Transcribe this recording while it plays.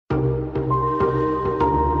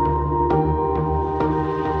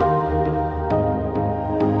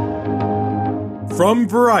From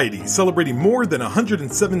Variety, celebrating more than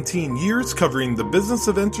 117 years covering the business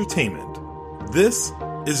of entertainment, this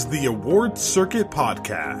is the Award Circuit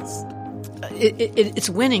Podcast. It's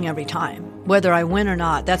winning every time, whether I win or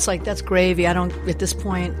not. That's gravy. At this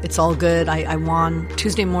point, it's all good. I won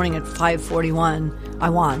Tuesday morning at 5:41. I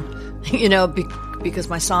won, because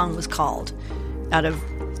my song was called out of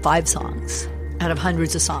 5 songs, out of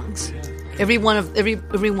hundreds of songs. Every one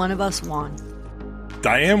of us won.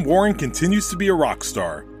 Diane Warren continues to be a rock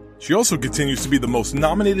star. She also continues to be the most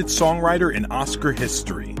nominated songwriter in Oscar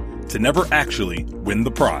history to never actually win the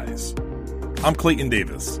prize. I'm Clayton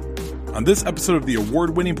Davis. On this episode of the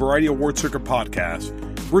award-winning Variety Award Circuit Podcast,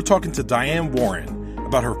 we're talking to Diane Warren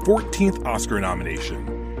about her 14th Oscar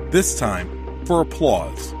nomination, this time for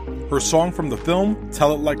Applause, her song from the film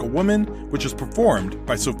Tell It Like a Woman, which is performed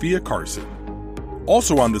by Sophia Carson.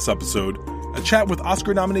 Also on this episode, a chat with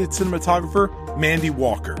Oscar-nominated cinematographer Mandy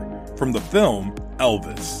Walker from the film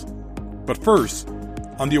Elvis. But first,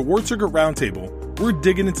 on the Award Circuit Roundtable, we're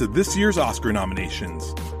digging into this year's Oscar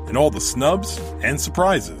nominations and all the snubs and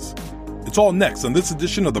surprises. It's all next on this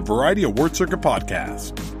edition of the Variety Award Circuit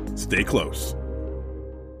Podcast. Stay close.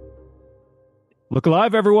 Look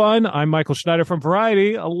alive, everyone. I'm Michael Schneider from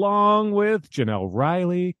Variety, along with Janelle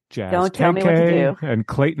Riley, Jazz Don't tell me what to do. and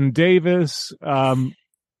Clayton Davis.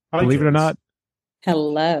 Believe it or not,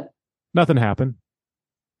 Hello. nothing happened.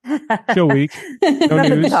 Chill week. No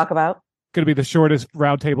Nothing news. to talk about. Going to be the shortest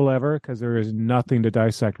roundtable ever because there is nothing to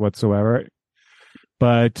dissect whatsoever.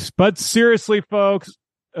 But seriously, folks,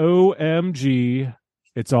 OMG,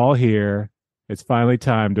 it's all here. It's finally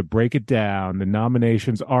time to break it down. The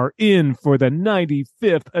nominations are in for the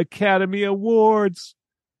 95th Academy Awards.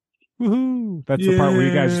 Woohoo! That's the part where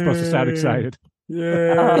you guys are supposed to sound excited.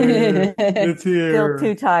 Yay! It's here.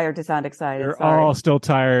 Still too tired to sound excited. They're Sorry. all still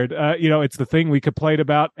tired. It's the thing we complain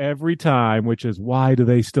about every time, which is why do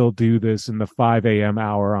they still do this in the 5 a.m.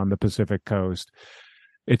 hour on the Pacific Coast?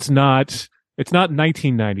 It's not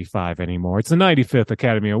 1995 anymore. It's the 95th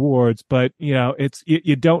Academy Awards, but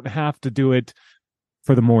you don't have to do it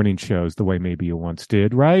for the morning shows the way maybe you once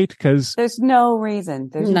did, right? Because There's no reason.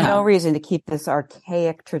 There's no reason to keep this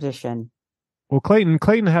archaic tradition. well,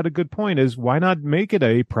 Clayton had a good point. Is why not make it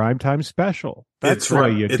a primetime special? That's the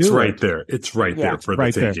way you do it. It's right there. It's right there for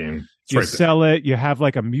right the there. taking. It's You right there. sell it. You have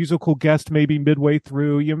like a musical guest maybe midway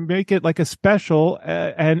through. You make it like a special,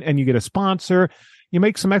 and you get a sponsor. You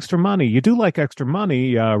make some extra money. You do like extra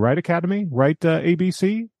money, right, Academy? Right,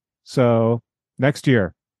 ABC? So next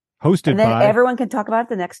year, hosted And then by... everyone can talk about it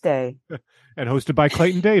the next day. And hosted by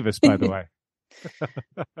Clayton Davis, by the way.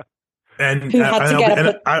 And, Who had to get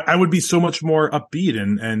up I would be so much more upbeat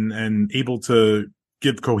and able to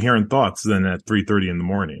give coherent thoughts than at 3:30 in the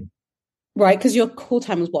morning. Right, because your call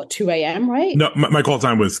time was what, 2 a.m., right? No, my call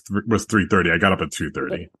time was 3:30. I got up at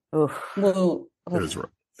 2:30. Oof. Well, It was rough.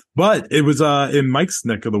 But it was in Mike's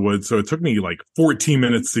neck of the woods, so it took me like 14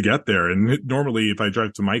 minutes to get there. And normally, if I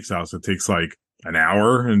drive to Mike's house, it takes like an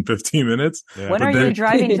hour and 15 minutes. Yeah. When But are then- you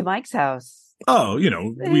driving to Mike's house? Oh,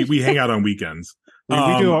 we hang out on weekends. We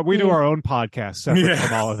do our own podcast separate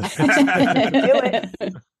from all of this. Do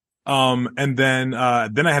it. And then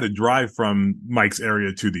I had to drive from Mike's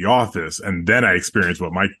area to the office, and then I experienced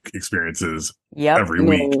what Mike experiences Yep. every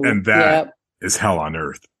week, and that Yep. is hell on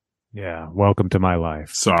earth. Yeah, welcome to my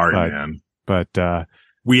life. Sorry, Right. man. But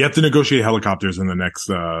We have to negotiate helicopters in the next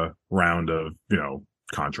round of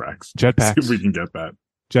contracts. See if jetpacks. we can get that.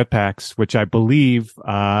 Jetpacks, which I believe,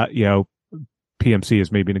 PMC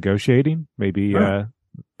is maybe negotiating. Maybe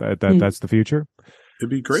that's the future. It'd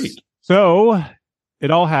be great. So it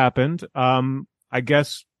all happened. I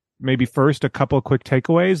guess maybe first a couple of quick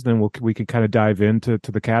takeaways, then we can kind of dive into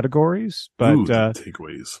the categories. But Ooh, the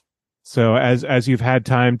takeaways. so as you've had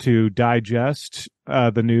time to digest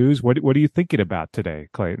the news, what are you thinking about today,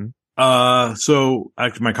 Clayton? So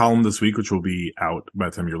actually my column this week, which will be out by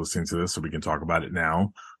the time you're listening to this, so we can talk about it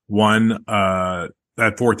now. One,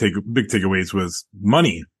 that big takeaways was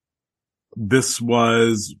money. This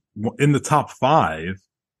was in the top 5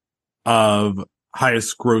 of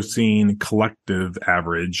highest grossing collective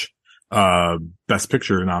average, best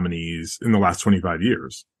picture nominees in the last 25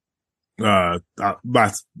 years.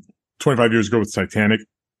 Last 25 years ago was Titanic,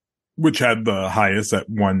 which had the highest at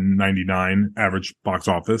 199 average box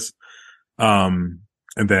office. And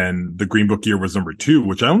then the Green Book year was number 2,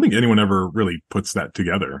 which I don't think anyone ever really puts that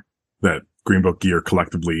together, that Green Book year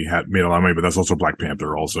collectively had made a lot of money, but that's also Black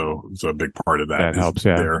Panther also. So a big part of that helps,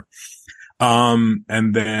 yeah. there.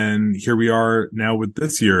 And then here we are now with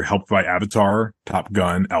this year, helped by Avatar, Top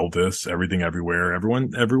Gun, Elvis, Everything Everywhere.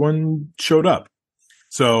 Everyone showed up.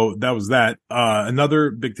 So that was that.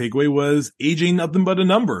 Another big takeaway was age ain't nothing but a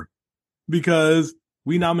number, because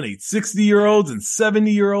we nominate 60-year-olds and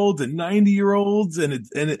 70-year-olds and 90-year-olds and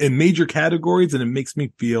in major categories, and it makes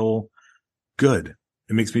me feel good.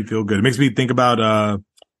 It makes me feel good. It makes me think about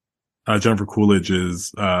Jennifer Coolidge's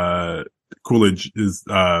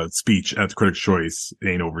speech at the Critics' Choice,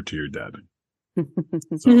 "Ain't Over Till You're Dead."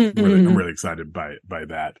 So I'm really excited by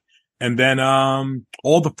that. And then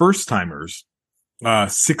all the first timers.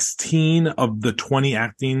 16 of the 20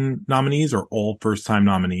 acting nominees are all first time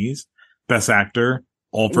nominees. Best actor,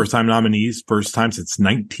 all first time nominees, first time since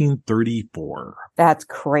 1934. That's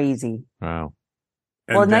crazy. Wow.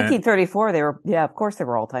 And well, in 1934, they were, of course they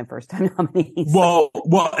were all time first time nominees. Well,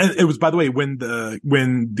 it was, by the way, when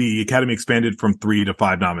the Academy expanded from 3 to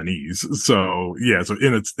 5 nominees. So so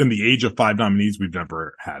in the age of 5 nominees, we've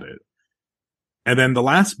never had it. And then the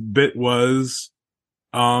last bit was,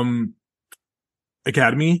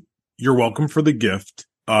 Academy, you're welcome for the gift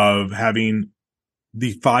of having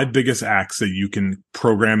the 5 biggest acts that you can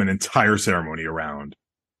program an entire ceremony around.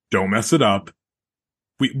 Don't mess it up.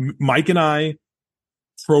 Mike and I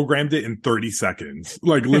programmed it in 30 seconds,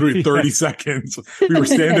 like literally 30 seconds. We were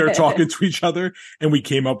standing there talking to each other and we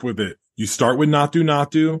came up with it. You start with Naatu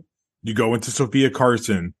Naatu. You go into Sophia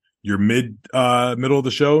Carson. You're middle of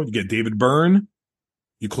the show. You get David Byrne.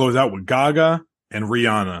 You close out with Gaga and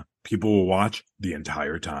Rihanna. People will watch the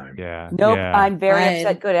entire time. Yeah. Nope. Yeah. I'm very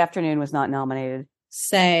upset Good Afternoon was not nominated.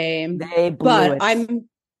 Same. They blew but it.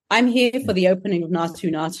 I'm here for the opening of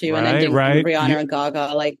Naatu Naatu and ending with Rihanna and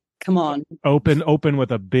Gaga. Like, come on. Open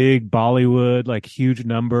with a big Bollywood, like huge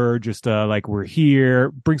number, just like we're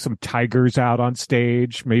here. Bring some tigers out on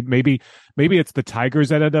stage. Maybe it's the tigers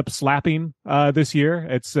that end up slapping this year.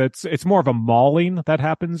 It's more of a mauling that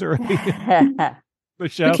happens early in the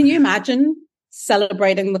show. But can you imagine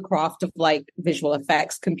celebrating the craft of like visual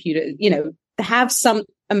effects, computer, have some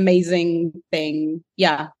amazing thing.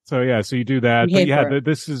 So you do that.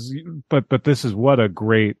 But this is what a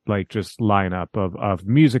great just lineup of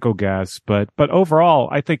musical guests. But overall,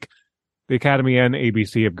 I think the Academy and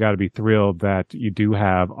ABC have got to be thrilled that you do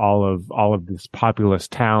have all of this populous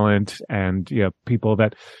talent and people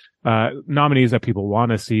that nominees that people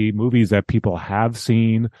want to see, movies that people have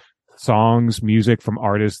seen, songs, music from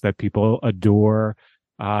artists that people adore.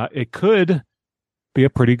 It could be a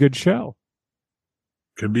pretty good show.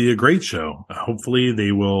 Could be a great show. Hopefully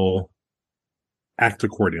they will act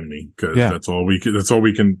accordingly, because that's all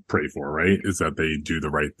we can pray for, right? Is that they do the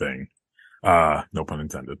right thing. No pun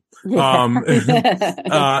intended.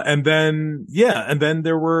 And then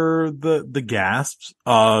there were the gasps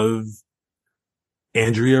of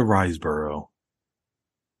Andrea Riseborough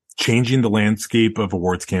changing the landscape of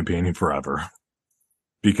awards campaigning forever,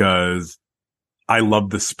 because I love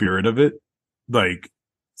the spirit of it. Like,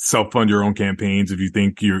 self-fund your own campaigns if you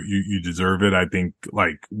think you deserve it. I think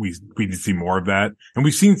we need to see more of that. And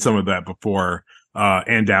we've seen some of that before.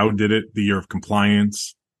 Ann Dowd did it the year of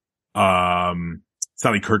compliance.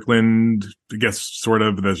 Sally Kirkland, I guess, sort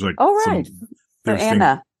of. There's for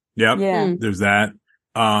Anna. Yeah. There's that.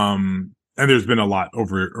 And there's been a lot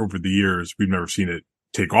over the years. We've never seen it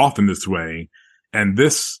take off in this way. And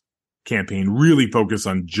this campaign really focused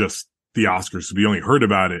on just the Oscars. So we only heard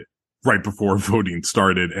about it right before voting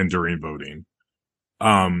started and during voting.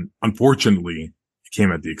 Unfortunately, it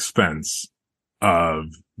came at the expense of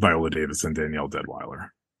Viola Davis and Danielle Deadwyler.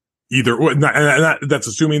 That's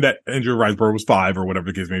assuming that Andrea Riseborough was 5 or whatever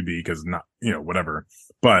the case may be, because not, whatever.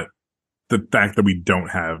 But the fact that we don't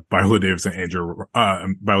have Viola Davis and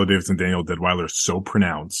Danielle Deadwyler is so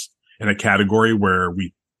pronounced in a category where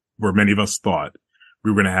many of us thought we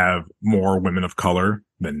were going to have more women of color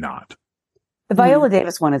than not. The Viola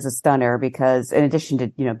Davis one is a stunner because, in addition to,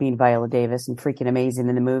 being Viola Davis and freaking amazing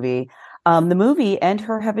in the movie and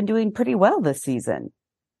her have been doing pretty well this season.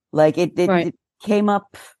 Like it came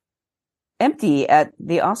up empty at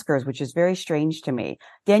the Oscars, which is very strange to me.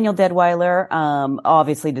 Danielle Deadwyler,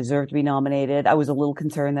 obviously deserved to be nominated. I was a little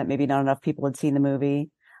concerned that maybe not enough people had seen the movie.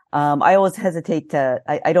 I always hesitate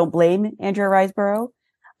I don't blame Andrea Riseborough.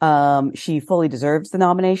 She fully deserves the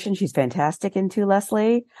nomination. She's fantastic in To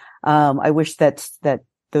Leslie. I wish that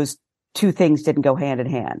those two things didn't go hand in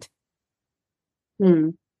hand.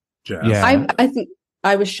 Yeah. I think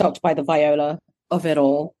I was shocked by the Viola of it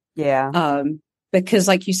all. Yeah. Because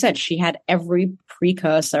like you said, she had every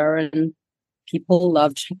precursor and people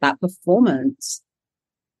loved that performance.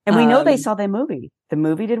 And we know they saw the movie. The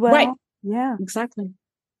movie did well. Right. Yeah. Exactly.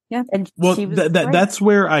 Yeah. And that's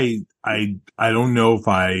where I don't know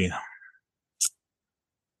if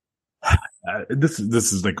this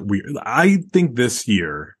is like weird. I think this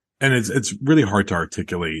year and it's really hard to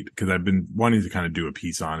articulate because I've been wanting to kind of do a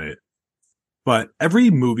piece on it. But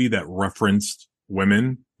every movie that referenced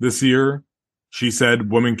women this year, she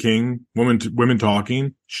said, woman king, women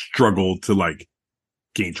talking, struggled to like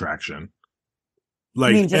gain traction.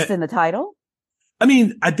 Like, you mean just in the title? I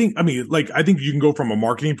think you can go from a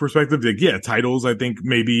marketing perspective. Like, yeah, titles, I think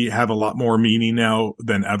maybe have a lot more meaning now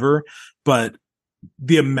than ever. But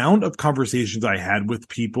the amount of conversations I had with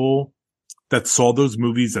people that saw those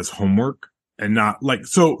movies as homework and not like,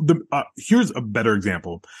 here's a better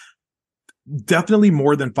example. Definitely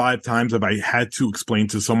more than 5 times have I had to explain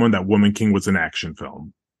to someone that Woman King was an action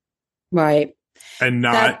film. Right. And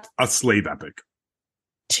not a slave epic.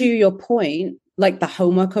 To your point, like the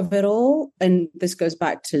homework of it all, and this goes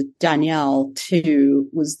back to Danielle too,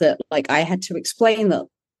 was that like I had to explain that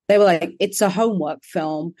they were like, it's a homework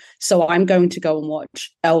film, so I'm going to go and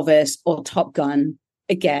watch Elvis or Top Gun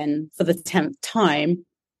again for the 10th time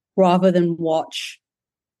rather than watch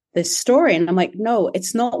this story. And I'm like, no,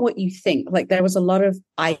 it's not what you think. Like there was a lot of,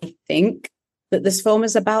 I think that this film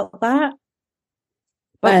is about that.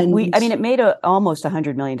 But it made almost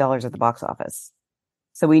 $100 million at the box office.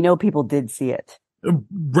 So we know people did see it.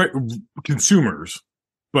 Consumers,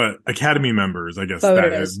 but Academy members, I guess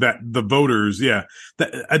that the voters. Yeah.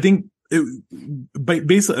 I think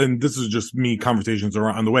basically, and this is just me conversations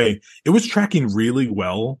on the way. It was tracking really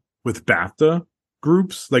well with BAFTA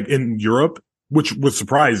groups, like in Europe, which was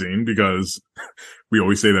surprising because we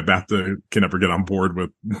always say that BAFTA can never get on board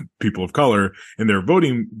with people of color in their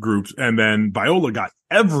voting groups. And then Viola got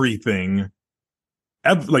everything.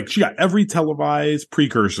 She got every televised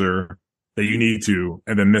precursor that you need to,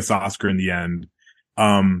 and then miss Oscar in the end.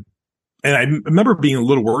 And I remember being a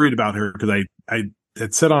little worried about her because I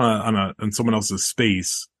had said on someone else's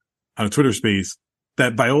space, on a Twitter space,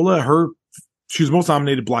 that Viola, she's the most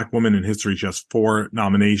nominated Black woman in history. She has 4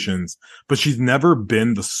 nominations, but she's never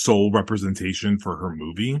been the sole representation for her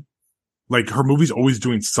movie. Like her movie's always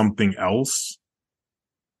doing something else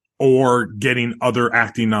or getting other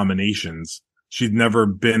acting nominations. She's never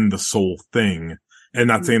been the sole thing. And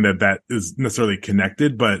not saying that is necessarily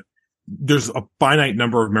connected, but there's a finite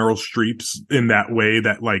number of Meryl Streeps in that way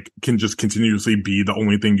that like can just continuously be the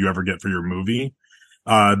only thing you ever get for your movie.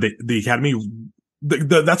 The Academy,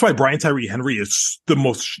 that's why Brian Tyree Henry is the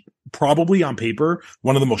most, probably on paper,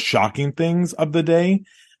 one of the most shocking things of the day,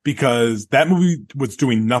 because that movie was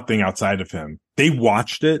doing nothing outside of him. They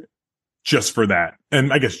watched it just for that.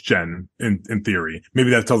 And I guess Jen, in theory,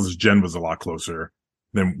 maybe that tells us Jen was a lot closer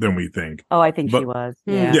than we think. Oh, I think she was.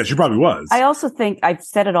 Yeah, she probably was. I also think I've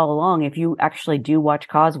said it all along. If you actually do watch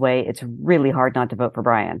Causeway, it's really hard not to vote for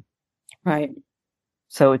Brian. Right.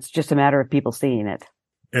 So it's just a matter of people seeing it.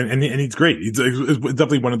 And he's great. It's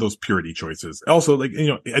definitely one of those purity choices. Also, like,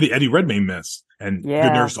 Eddie Redmayne missed, and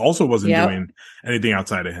Good Nurse also wasn't doing anything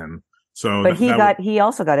outside of him. So, but he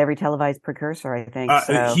also got every televised precursor, I think.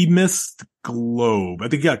 He missed Globe. I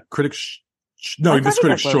think he got Critics. No, he missed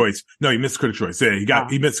Critics' Choice. No, he missed Critics' Choice. Yeah,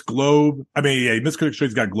 he missed Globe. He missed Critics'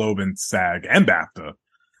 Choice. He got Globe and SAG and BAFTA.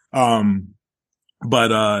 Paul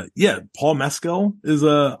Mescal is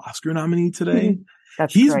a Oscar nominee today.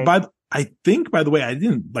 He's great. I think, by the way, I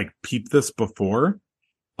didn't like peep this before.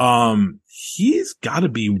 He's got to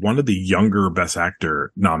be one of the younger Best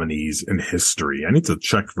Actor nominees in history. I need to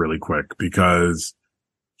check really quick because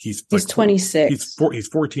he's 26. He's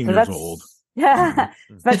 14 years old. Yeah,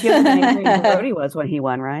 especially than Adrian Brody was when he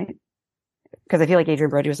won, right? Because I feel like Adrian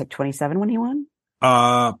Brody was like 27 when he won.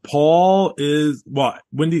 Paul is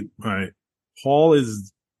Paul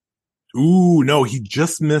is. Ooh, no, he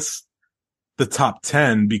just missed the top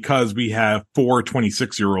 10 because we have 4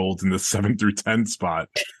 26-year-olds in the 7 through 10 spot,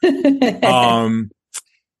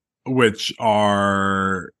 which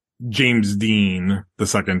are James Dean the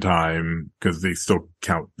second time because they still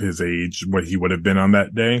count his age, what he would have been on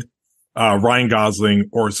that day. Ryan Gosling,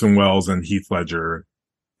 Orson Welles, and Heath Ledger.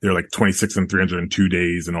 They're like 26 and 302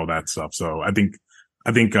 days and all that stuff. So I think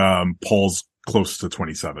Paul's close to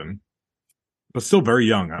 27, but still very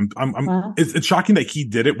young. It's shocking that he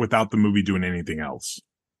did it without the movie doing anything else.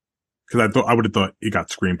 Cause I would have thought it got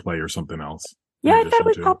screenplay or something else. Yeah, I thought it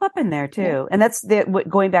would pop up in there too. And that's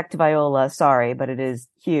going back to Viola. Sorry, but it is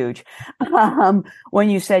huge. When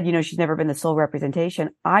you said, she's never been the sole representation,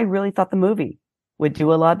 I really thought the movie would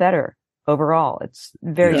do a lot better overall. It's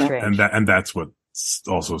very strange. And that's what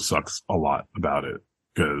also sucks a lot about it,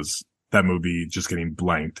 because that movie just getting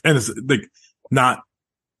blanked. And it's like not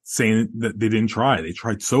saying that they didn't try. They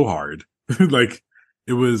tried so hard. Like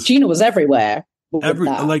it was. Gina was everywhere.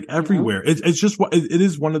 Everywhere. It's just it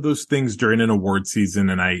is one of those things during an award season,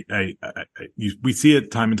 and we see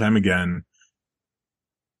it time and time again.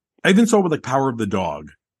 I even saw with like Power of the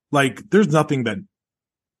Dog. Like, there's nothing that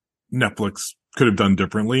Netflix could have done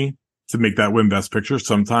differently to make that win Best Picture.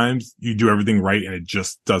 Sometimes you do everything right and it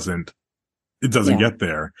just doesn't get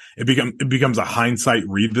there. It becomes a hindsight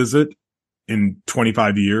revisit in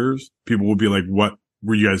 25 years. People will be like, what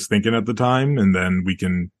were you guys thinking at the time? And then we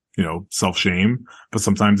can, self-shame. But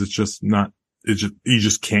sometimes it's just not, you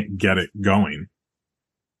just can't get it going.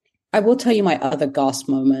 I will tell you my other gasp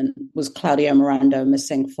moment was Claudio Miranda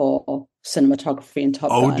missing for cinematography in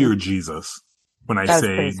Top Gun. Oh, dear Jesus. When I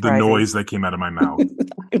say the noise that came out of my mouth.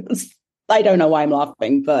 I don't know why I'm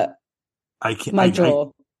laughing, but I can't. My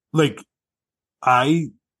jaw.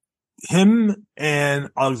 Him and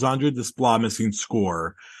Alexandre Desplat missing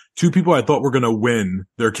score, two people I thought were going to win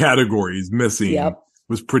their categories missing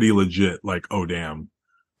was pretty legit. Like, oh, damn.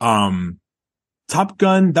 Top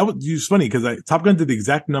Gun, that was funny because Top Gun did the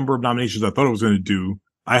exact number of nominations I thought it was going to do.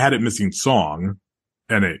 I had it missing song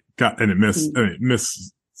and it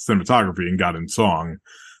missed cinematography and got in song.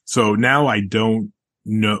 So now I don't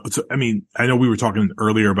know. So, I mean, I know we were talking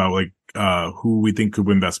earlier about like, who we think could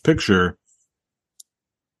win Best Picture.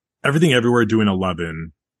 Everything Everywhere Doing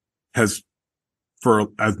 11 has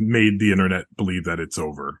made the internet believe that it's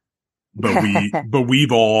over. But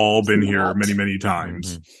we've all been here many, many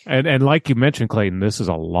times. Mm-hmm. And like you mentioned, Clayton, this is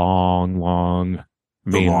a long,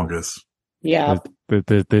 the longest. Yeah.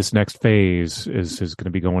 This next phase is going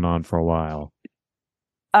to be going on for a while.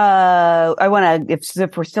 I want to,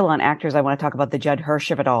 if we're still on actors, I want to talk about the Judd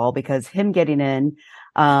Hirsch of it all, because him getting in,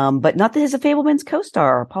 but not his Fabelman's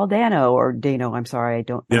co-star, Paul Dano. I'm sorry.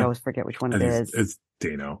 I always forget which one it is. It's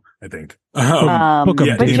Dano, I think. But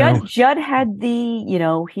Judd had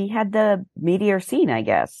he had the meteor scene, I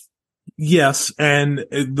guess. Yes. And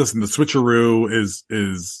listen, the switcheroo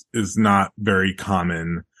is not very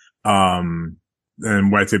common. And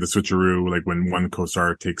when I say the switcheroo, like when one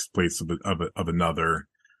co-star takes place of another,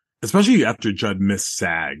 especially after Judd missed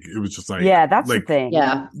SAG, it was just like, that's the thing.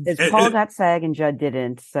 Yeah. Paul got SAG and Judd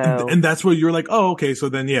didn't. So, and that's where you're like, oh, okay. So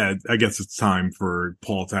then, I guess it's time for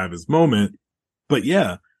Paul to have his moment. But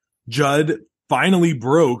Judd finally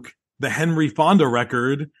broke the Henry Fonda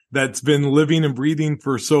record that's been living and breathing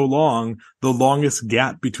for so long, the longest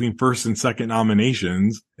gap between first and second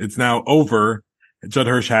nominations. It's now over. Judd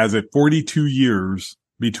Hirsch has it 42 years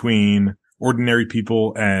between Ordinary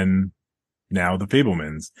People and now The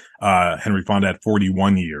Fabelmans. Henry Fonda had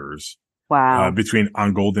 41 years. Wow. Between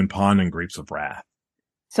On Golden Pond and Grapes of Wrath.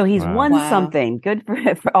 So he's won something. Good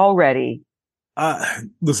for already.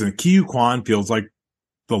 Listen, Ke Kwan feels like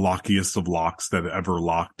the lockiest of locks that ever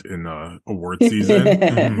locked in award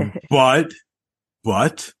season. But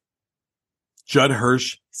Judd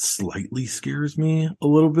Hirsch slightly scares me a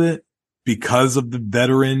little bit because of the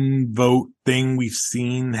veteran vote thing we've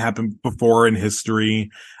seen happen before in history.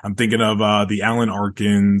 I'm thinking of the Alan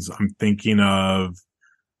Arkins. I'm thinking of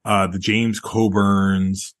the James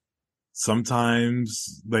Coburns.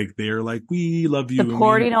 Sometimes they're like, we love you.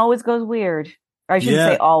 Supporting always goes weird. Or I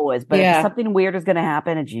shouldn't say always, but if something weird is going to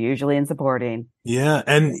happen, it's usually in supporting. Yeah,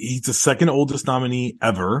 and he's the second oldest nominee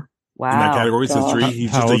ever in that category's history.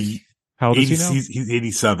 He's how old is he now? He's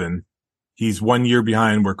 87. He's 1 year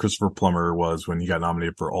behind where Christopher Plummer was when he got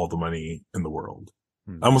nominated for All the Money in the World.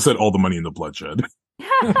 I almost said All the Money in the Bloodshed.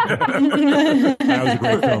 That was a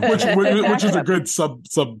great film. Which is a good sub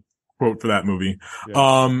quote for that movie.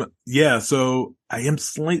 So I am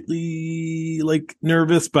slightly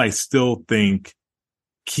nervous, but I still think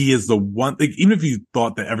Key is the one, even if you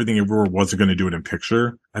thought that Everything Everywhere wasn't going to do it in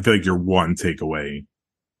picture, I feel like your one takeaway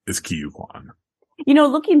is Ke Kwan.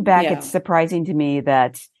 Looking back, it's surprising to me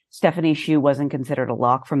that Stephanie Hsu wasn't considered a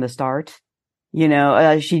lock from the start.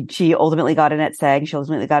 She ultimately got in at SAG. She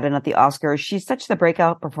ultimately got in at the Oscars. She's such the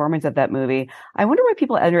breakout performance of that movie. I wonder why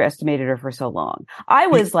people underestimated her for so long. I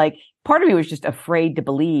was part of me was just afraid to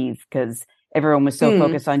believe because everyone was so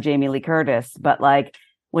focused on Jamie Lee Curtis. But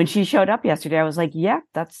when she showed up yesterday, I was like,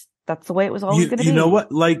 that's the way it was always going to be. You know what?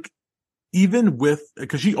 Even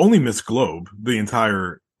because she only missed Globe the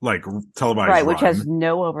entire televised right, which has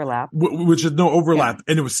no overlap. Which is no overlap,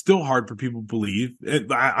 and it was still hard for people to believe.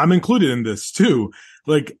 I'm included in this too.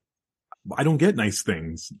 I don't get nice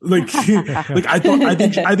things.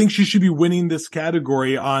 I think she should be winning this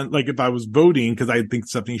category on if I was voting, because I think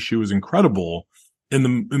Stephanie Hsu is incredible in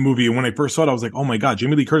the movie. And when I first saw it, I was like, oh my God,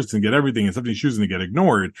 Jamie Lee Curtis didn't get everything and Stephanie Hsu's going to get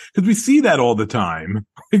ignored. Because we see that all the time.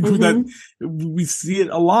 That we see it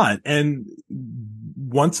a lot. And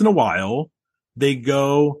once in a while, they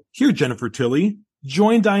go, here, Jennifer Tilly,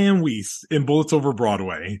 join Diane Weiss in Bullets Over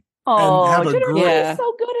Broadway. Oh, and have a Jennifer great. is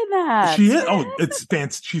so good in that. She is. Oh,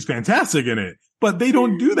 she's fantastic in it. But they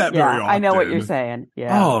don't do that very often. I know what you're saying.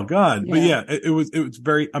 Yeah. Oh God. But yeah, it was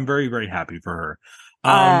very. I'm very, very happy for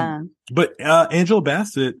her. But Angela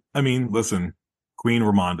Bassett. I mean, listen, Queen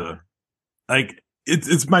Ramonda. Like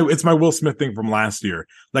it's my Will Smith thing from last year.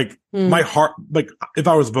 Like my heart. Like if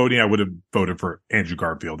I was voting, I would have voted for Andrew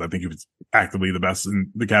Garfield. I think he was actively the best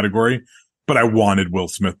in the category. But I wanted Will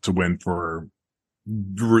Smith to win for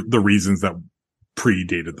the reasons that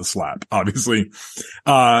predated the slap, obviously.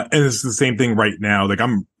 And it's the same thing right now. Like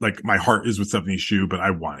I'm like, my heart is with Stephanie Hsu, but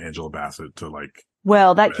I want Angela Bassett to like.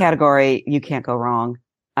 Well, that category, you can't go wrong.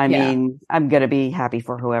 I mean, I'm going to be happy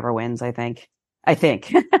for whoever wins, I think.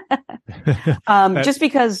 Just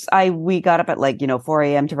because we got up at 4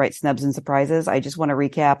 a.m. to write snubs and surprises. I just want to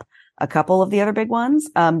recap a couple of the other big ones.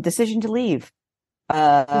 Decision to Leave.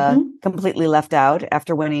 Completely left out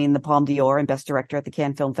after winning the Palme d'Or and Best Director at the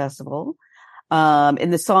Cannes Film Festival.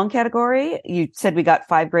 In the song category, you said we got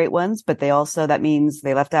 5 great ones, but that means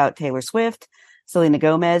they left out Taylor Swift, Selena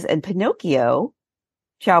Gomez, and Pinocchio,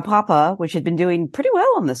 Ciao Papa, which had been doing pretty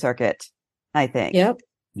well on the circuit, I think. Yep.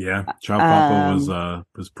 Yeah. Ciao Papa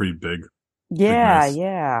was pretty big. Yeah. Big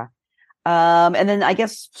yeah. And then I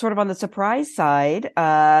guess sort of on the surprise side,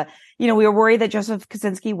 we were worried that Joseph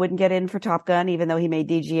Kosinski wouldn't get in for Top Gun, even though he made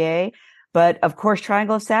DGA. But of course,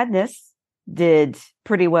 Triangle of Sadness did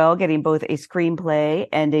pretty well, getting both a screenplay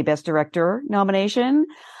and a Best Director nomination.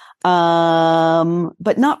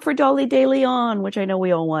 But not for Dolly De Leon, which I know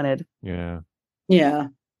we all wanted. Yeah. Yeah.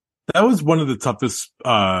 That was one of the toughest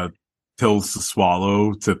pills to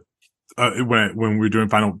swallow when we were doing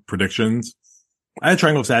final predictions. I had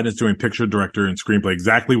Triangle of Sadness doing picture, director, and screenplay,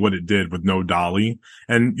 exactly what it did with no Dolly.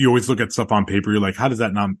 And you always look at stuff on paper, you're like, how does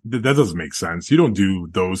that that doesn't make sense. You don't do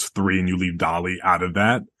those 3 and you leave Dolly out of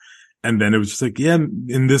that. And then it was just like, yeah,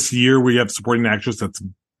 in this year we have supporting actress that's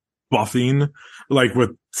buffing, like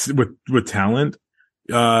with talent.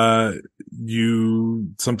 Sometimes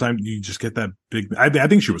you just get that big, I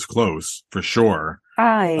think she was close for sure.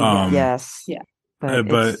 Yes. Yeah. But it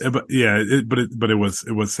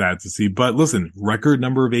was sad to see. But listen, record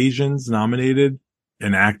number of Asians nominated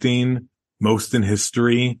in acting, most in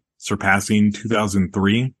history, surpassing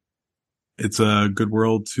 2003. It's a good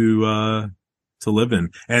world to live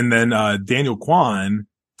in. And then Daniel Kwan,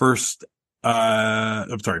 third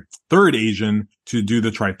Asian to do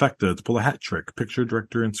the trifecta, to pull a hat trick, picture,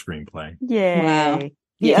 director, and screenplay. Yay.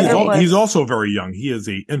 Wow. He's also very young. He is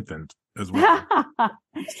a infant as well.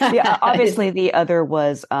 Yeah, obviously the other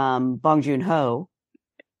was Bong Joon-ho.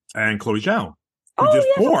 And Chloe Zhao. Yes,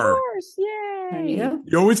 of course. Yay.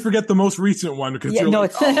 You always forget the most recent one because it's so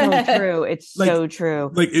true. It's so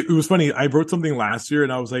true. Like it was funny. I wrote something last year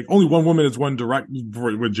and I was like, only one woman is one director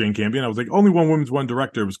with Jane Campion. I was like, only one woman's one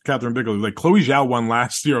director. It was Catherine Bigelow. Like Chloe Zhao won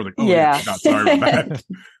last year. I was like, sorry about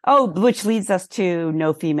that. Which leads us to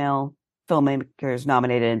no female filmmakers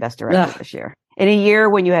nominated in Best Director this year. In a year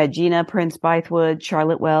when you had Gina Prince Bythewood,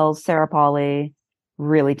 Charlotte Wells, Sarah Polley,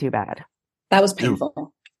 really too bad. That was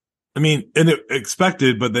painful. I mean, and it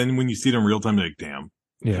expected, but then when you see it in real time, you're like, damn.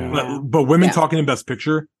 Yeah. But women talking in Best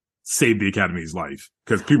Picture saved the Academy's life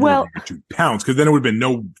because people were going to pounce because then it would have been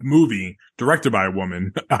no movie directed by a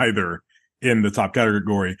woman either in the top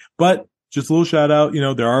category. But just a little shout out,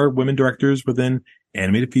 there are women directors within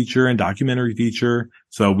animated feature and documentary feature.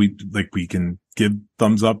 So we can give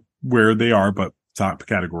thumbs up where they are, but top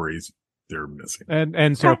categories they're missing.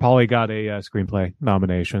 And Sarah Polley got a screenplay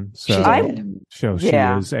nomination. So she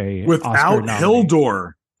is a without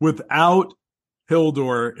Hildur. Without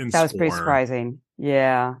Hildur in that was pretty surprising.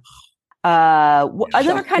 Yeah.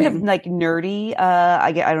 Another kind of like nerdy,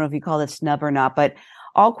 I don't know if you call it snub or not, but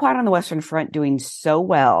All Quiet on the Western Front doing so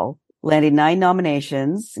well, landing 9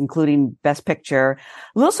 nominations, including Best Picture.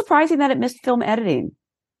 A little surprising that it missed film editing,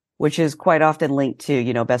 which is quite often linked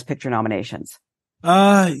to, Best Picture nominations.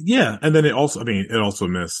 Yeah. And then it also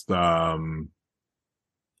missed, cinematography?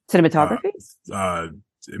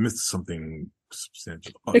 It missed something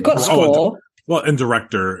substantial. It got score. And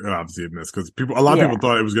director, obviously it missed because a lot of people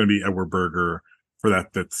thought it was going to be Edward Berger for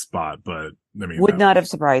that spot, but I mean, would not have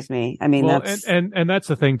surprised me. I mean, that's and that's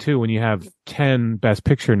the thing too. When you have 10 Best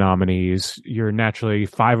Picture nominees, you're naturally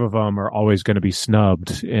 5 of them are always going to be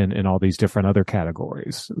snubbed in all these different other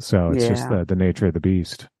categories. So it's just the nature of the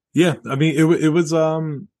beast. Yeah, I mean, it was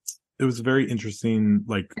very interesting.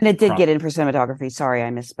 And it did get in for cinematography. Sorry,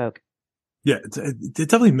 I misspoke. Yeah, it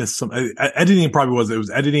definitely missed some editing. It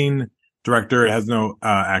was editing. Director, it has no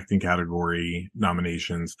acting category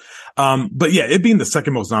nominations. But yeah, it being the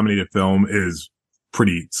second most nominated film is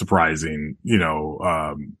pretty surprising,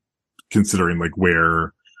 considering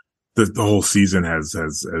where the whole season has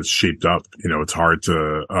shaped up. It's hard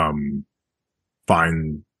to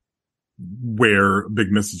find where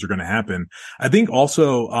big misses are going to happen. I think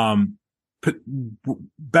also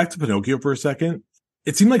back to Pinocchio for a second.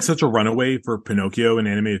 It seemed like such a runaway for Pinocchio in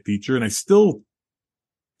animated feature, and I still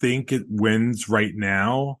think it wins right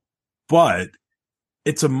now, but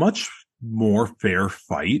it's a much more fair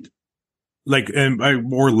fight, and a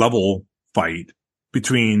more level fight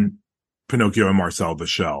between Pinocchio and Marcel the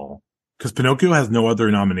Shell, because Pinocchio has no other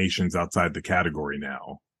nominations outside the category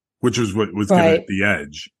now, which was what was given at the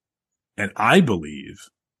edge. And I believe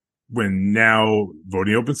when now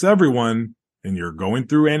voting opens to everyone and you're going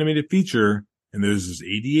through animated feature and there's this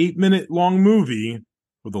 88-minute long movie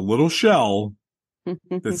with a little shell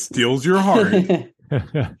that steals your heart,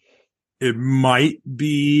 it might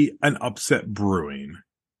be an upset brewing.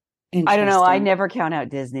 I don't know. I never count out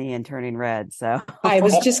Disney and Turning Red. So I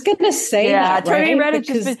was just going to say that. Turning Red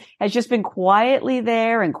has just been quietly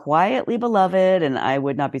there and quietly beloved. And I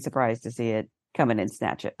would not be surprised to see it come in and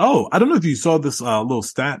snatch it. Oh, I don't know if you saw this little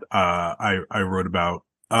stat I wrote about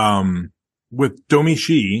with Domi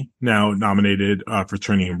Shi now nominated for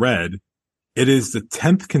Turning Red. It is the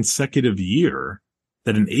 10th consecutive year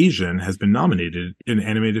that an Asian has been nominated in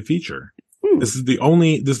animated feature. This is the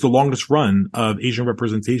longest run of Asian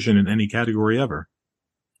representation in any category ever.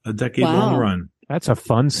 A decade-long run. That's a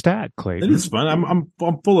fun stat, Clayton. It is fun.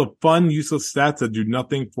 I'm full of fun, useless stats that do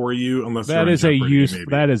nothing for you unless that is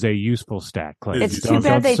a useful stat, Clayton. It's too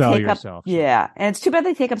bad they take up. Yeah, and it's too bad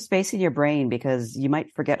they take up space in your brain because you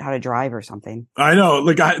might forget how to drive or something. I know,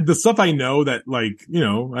 the stuff I know that,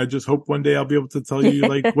 I just hope one day I'll be able to tell you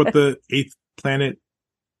what the 8th planet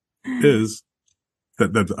is.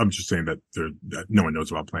 That I'm just saying that no one knows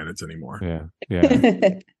about planets anymore.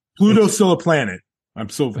 Yeah. Pluto's still a planet. I'm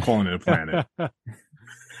still calling it a planet.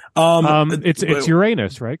 It's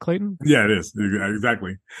Uranus, right, Clayton? Yeah, it is.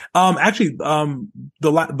 Exactly. Actually,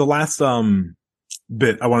 the last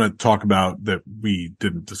bit I want to talk about that we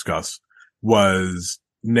didn't discuss was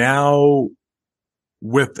now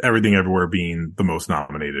with Everything Everywhere being the most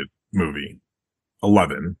nominated movie,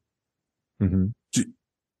 11. Mm-hmm.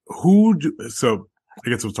 So I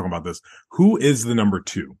guess we'll talk about this. Who is the number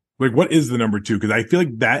 2? What is the number 2? Because I feel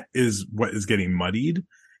like that is what is getting muddied.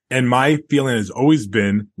 And my feeling has always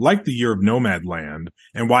been, like the year of Nomadland,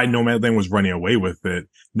 and why Nomadland was running away with it,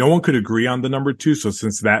 no one could agree on the number 2. So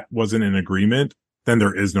since that wasn't an agreement, then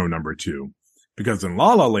there is no number 2. Because in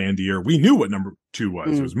La La Land year, we knew what number 2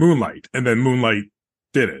 was. It was Moonlight. And then Moonlight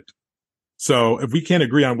did it. So if we can't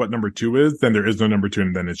agree on what number 2 is, then there is no number 2,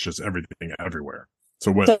 and then it's just Everything Everywhere.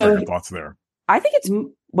 So what are your thoughts there? I think it's,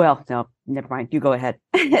 well, no, never mind. You go ahead.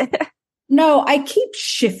 No, I keep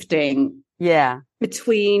shifting. Yeah.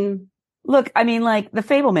 Between. Look, I mean, The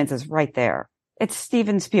Fabelmans is right there. It's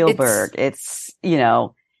Steven Spielberg. It's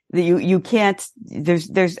you can't,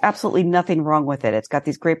 there's absolutely nothing wrong with it. It's got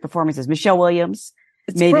these great performances. Michelle Williams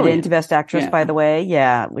made it into Best Actress, by the way.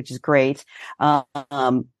 Yeah, which is great.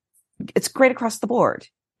 It's great across the board.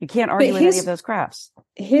 You can't argue with any of those crafts.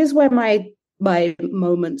 Here's where my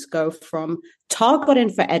moments go from. Tar got in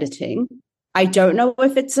for editing. I don't know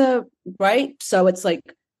if it's right. So it's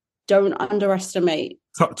don't underestimate.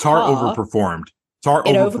 Tar overperformed. Tar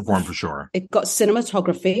overperformed for sure. It got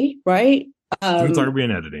cinematography, right? Cinematography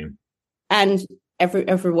and editing. And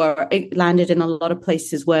everywhere it landed in a lot of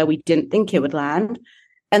places where we didn't think it would land.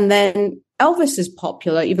 And then Elvis is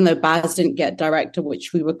popular, even though Baz didn't get director,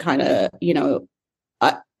 which we were kind of,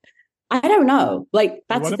 I don't know.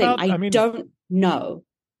 That's the thing. I don't know.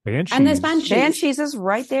 Banshees. And there's Banshees. Banshees is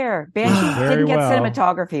right there. Banshees didn't get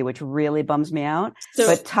cinematography, which really bums me out.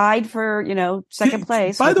 But tied for, second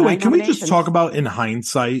place. By the way, can we just talk about in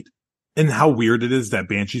hindsight and how weird it is that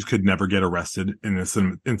Banshees could never get arrested in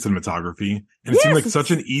cinematography? And it seemed like such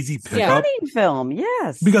an easy pickup. Stunning film,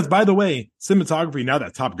 yes. Because by the way, cinematography, now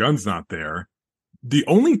that Top Gun's not there, the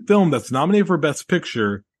only film that's nominated for Best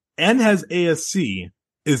Picture and has ASC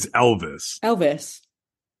is Elvis.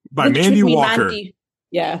 By Mandy Walker.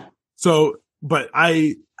 Yeah. So, but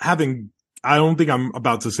I don't think I'm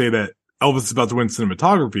about to say that Elvis is about to win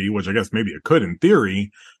cinematography, which I guess maybe it could in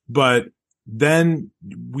theory, but then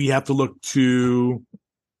we have to look to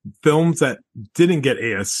films that didn't get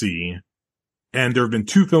ASC. And there have been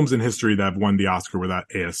 2 films in history that have won the Oscar without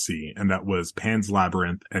ASC, and that was Pan's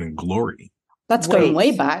Labyrinth and Glory. That's going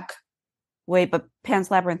way back. Wait, but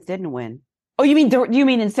Pan's Labyrinth didn't win. Oh, you mean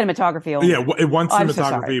in cinematography only? Yeah, it won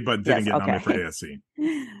cinematography, but didn't get nominated for ASC.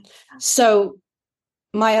 So,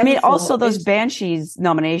 also those Banshees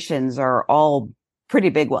nominations are all pretty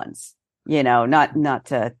big ones. Yeah,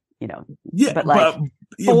 but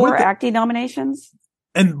 4 acting nominations.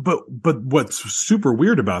 but what's super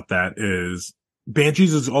weird about that is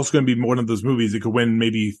Banshees is also going to be one of those movies that could win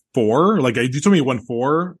maybe 4. Like, if you told me it won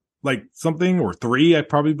 4, like something, or 3, I'd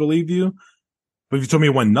probably believe you. But if you told me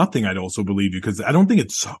it won nothing, I'd also believe you, because I don't think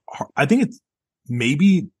it's, I think it's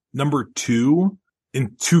maybe number 2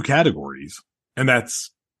 in 2 categories, and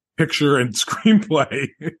that's picture and screenplay,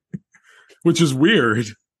 which is weird.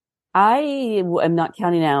 I am not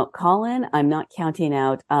counting out Colin. I'm not counting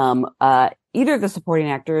out either of the supporting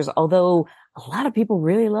actors, although a lot of people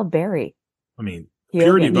really love Barry. I mean,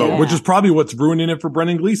 purity vote, yeah. which is probably what's ruining it for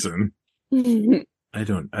Brendan Gleeson. I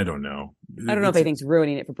don't know. I don't know if anything's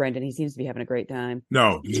ruining it for Brendan. He seems to be having a great time.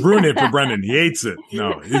 No, it's ruining it for Brendan. He hates it.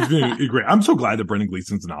 No, it's been great. I'm so glad that Brendan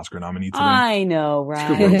Gleeson's an Oscar nominee today. I know,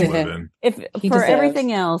 right? It's a good world to live in. If for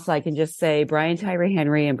everything else, I can just say Brian Tyree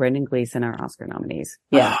Henry and Brendan Gleeson are Oscar nominees.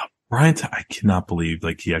 Yeah. Brian, I cannot believe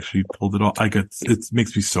like he actually pulled it all. It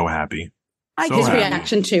makes me so happy. His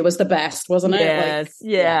reaction too was the best, wasn't it? Yes,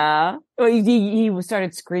 yeah. Well, he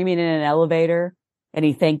started screaming in an elevator, and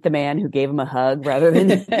he thanked the man who gave him a hug rather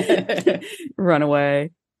than run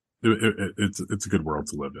away. It's a good world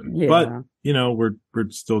to live in, yeah. But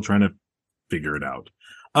we're still trying to figure it out.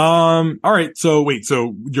 All right. So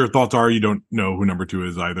your thoughts are you don't know who number 2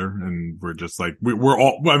 is either, and we're just like we're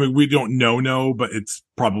all. I mean, we don't know, but it's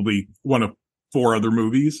probably one of 4 other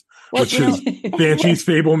movies, which is Banshees,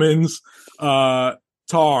 Fabelmans,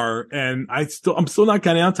 Tar, and I'm still not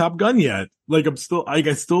counting out Top Gun yet. Like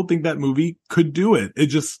I still think that movie could do it. It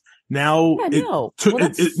just now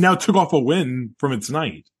it now took off a win from its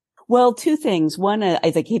night. Well, 2 things. One,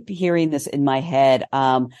 as I keep hearing this in my head,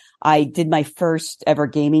 I did my first ever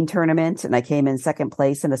gaming tournament, and I came in second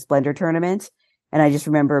place in a Splendor tournament. And I just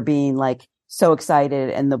remember being like so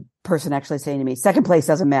excited, and the person actually saying to me, "Second place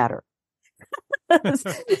doesn't matter." And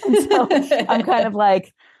so I'm kind of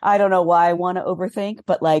like, I don't know why I want to overthink,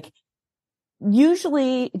 but like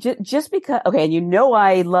usually just because, okay. And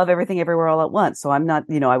I love Everything Everywhere All at Once. So I'm not,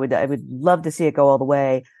 I would love to see it go all the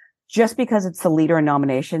way. Just because it's the leader in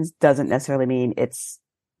nominations doesn't necessarily mean it's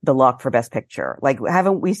the lock for Best Picture. Like,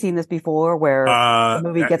 haven't we seen this before where the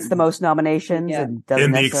movie gets the most nominations and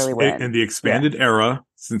doesn't necessarily win? In the expanded era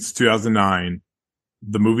since 2009,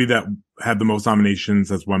 the movie that had the most nominations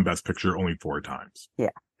has won Best Picture only 4 times. Yeah.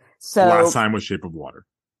 So last time was Shape of Water.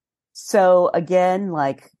 So again,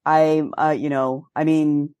 like I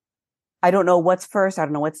mean, I don't know what's first. I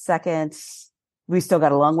don't know what's second. We still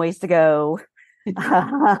got a long ways to go.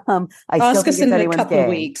 Ask us in a couple of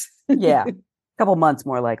weeks. Yeah. A couple months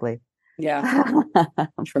more likely. Yeah.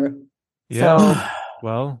 True. Yeah. So,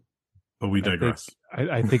 well, but we digress.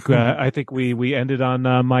 I think we ended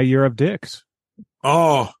on My Year of Dicks.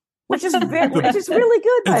 Oh, which is really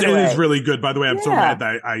good. By the way. It is really good. By the way, I'm so glad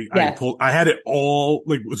that I had it all.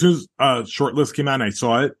 Like as soon as shortlist came out and I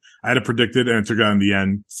saw it, I had it predicted, and it took out in the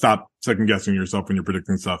end. Stop second guessing yourself when you're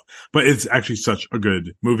predicting stuff. But it's actually such a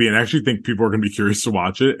good movie, and I actually think people are going to be curious to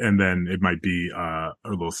watch it, and then it might be a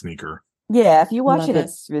little sneaker. Yeah, if you watch it,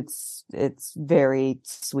 it's very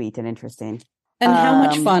sweet and interesting. And how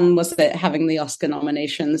much fun was it having the Oscar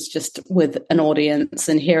nominations just with an audience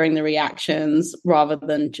and hearing the reactions rather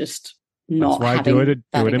than just not That's why having do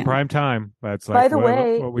it in prime time. That's like by the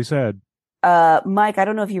way, what we said. Mike, I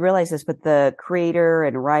don't know if you realize this, but the creator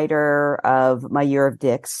and writer of My Year of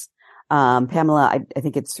Dicks, Pamela, I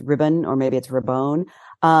think it's Ribbon or maybe it's Rabone,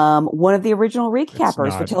 one of the original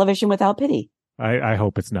recappers for Television Without Pity. I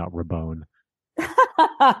hope it's not Rabone.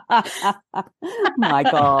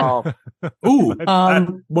 Michael. Ooh,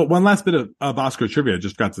 well, one last bit of Oscar trivia I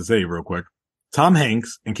just got to say real quick. Tom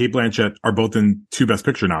Hanks and Cate Blanchett are both in 2 Best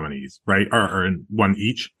Picture nominees, right? Or in 1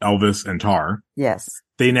 each, Elvis and Tar. Yes.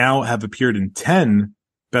 They now have appeared in 10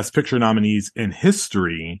 Best Picture nominees in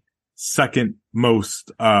history, second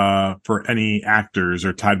most for any actors,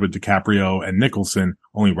 or tied with DiCaprio and Nicholson.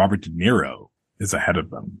 Only Robert De Niro is ahead of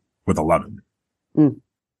them with 11. Mm.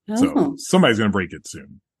 So somebody's going to break it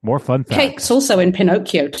soon. More fun facts. Kate's also in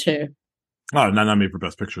Pinocchio too. Oh, not made for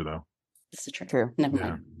Best Picture though. This is true. Never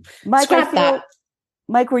mind. Mike, Scrap that.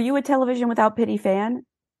 Mike, were you a Television Without Pity fan?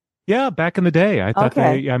 Yeah, back in the day, I thought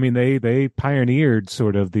they pioneered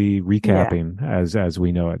sort of the recapping as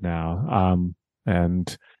we know it now.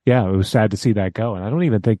 And yeah, it was sad to see that go. And I don't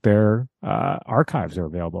even think their archives are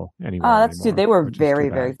available anymore. Oh, that's true. They were very,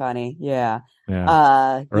 very funny. Yeah.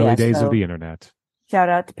 Early days of the internet. Shout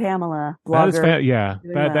out to Pamela, blogger.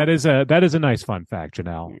 That is a nice fun fact,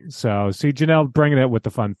 Janelle. So see Janelle bringing it with the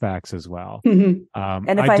fun facts as well. And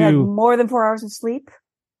if I had more than 4 hours of sleep,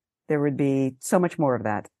 there would be so much more of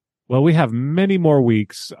that. Well, we have many more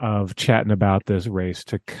weeks of chatting about this race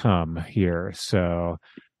to come here. So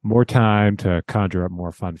more time to conjure up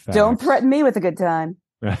more fun facts. Don't threaten me with a good time.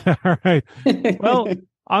 All right. Well,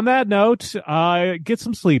 on that note, get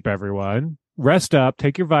some sleep, everyone. Rest up,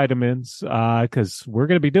 take your vitamins, because we're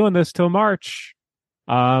going to be doing this till March.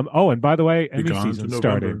 And by the way, Emmy season's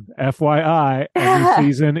starting. FYI, Emmy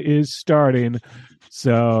season is starting.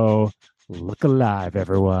 So look alive,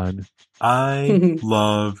 everyone. I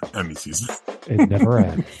love Emmy season. It never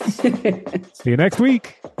ends. See you next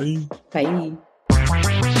week. Bye. Bye.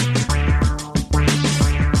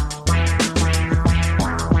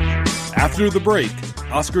 After the break,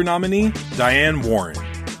 Oscar nominee Diane Warren.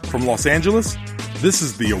 From Los Angeles, this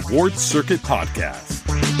is the Awards Circuit Podcast.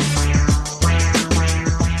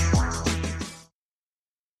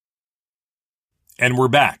 And we're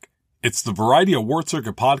back. It's the Variety Award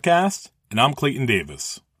Circuit Podcast, and I'm Clayton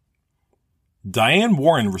Davis. Diane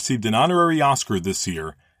Warren received an honorary Oscar this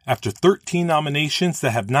year after 13 nominations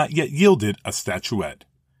that have not yet yielded a statuette.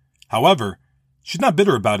 However, she's not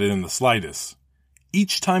bitter about it in the slightest.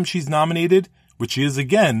 Each time she's nominated, which she is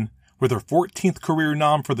again, with her 14th career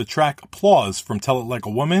nom for the track Applause from Tell It Like a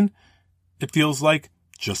Woman, it feels like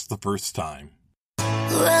just the first time.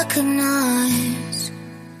 Recognize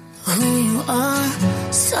who you are.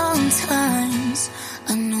 Sometimes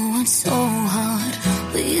I know it's so hard,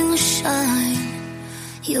 but you shine.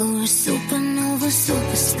 You're a supernova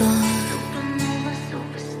superstar.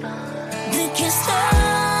 They can't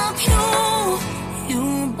stop you.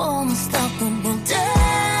 You're born unstoppable.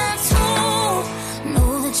 Dare to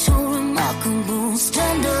know that you're remarkable.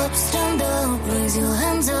 Stand up, raise your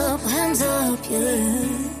hands up, yeah.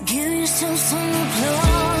 Give yourself some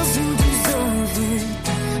applause, you deserve it.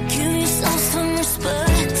 Give yourself some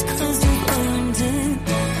respect, 'cause you've earned it.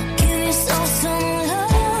 Give yourself some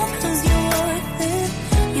love, 'cause you're worth it,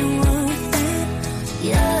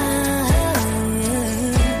 yeah.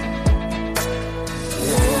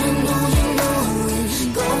 Let them know you know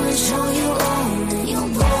it, go and show you own it. You're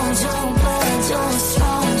bold, you're bad, you're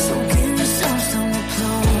strong, so give yourself some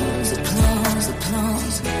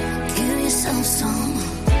applause. Give yourself some.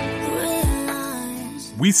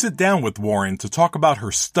 We sit down with Warren to talk about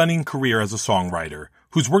her stunning career as a songwriter,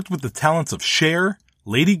 who's worked with the talents of Cher,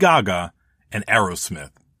 Lady Gaga, and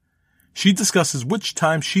Aerosmith. She discusses which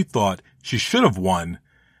time she thought she should have won,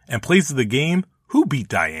 and plays the game Who Beat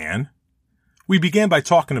Diane? We began by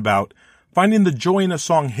talking about finding the joy in a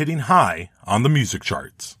song hitting high on the music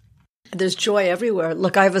charts. There's joy everywhere.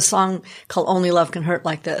 Look, I have a song called Only Love Can Hurt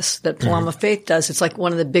Like This that Paloma Faith does. It's like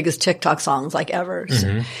one of the biggest TikTok songs like ever.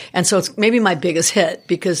 And so it's maybe my biggest hit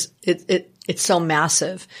because it's so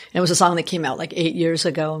massive. And it was a song that came out like 8 years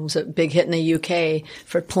ago and was a big hit in the UK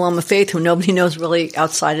for Paloma Faith, who nobody knows really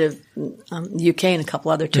outside of the UK and a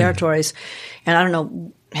couple other territories. And I don't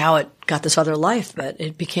know how it got this other life, but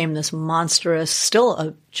it became this monstrous, still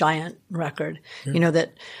a giant record, you know,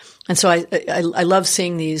 that. And so I love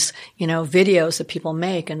seeing these, you know, videos that people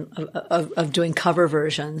make and of doing cover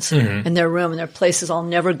versions in their room, and there are places I'll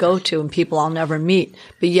never go to and people I'll never meet.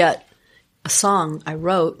 But yet a song I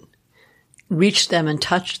wrote reached them and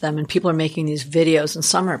touched them, and people are making these videos, and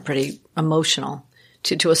some are pretty emotional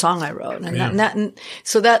to a song I wrote. And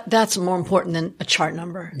so that's more important than a chart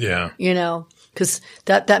number. Yeah. You know, cause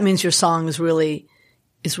that means your song is really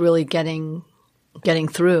getting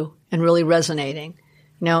through and really resonating.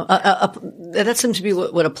 You know, that seems to be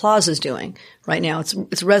what Applause is doing right now.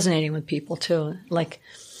 It's resonating with people too. Like,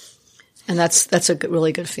 and that's a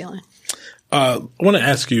really good feeling. I want to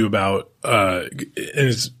ask you about, and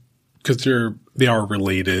it's because they are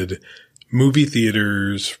related. Movie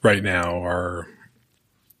theaters right now are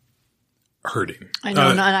hurting. I know,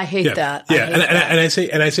 and I hate that. Yeah,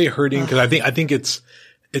 and I say hurting because I think it's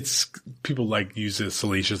people like use it as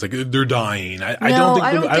salacious, like they're dying. I don't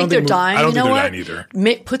think they're dying. I don't think they're dying either.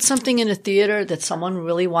 Put something in a theater that someone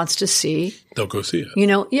really wants to see. They'll go see it. You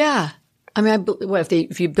know, yeah. I mean,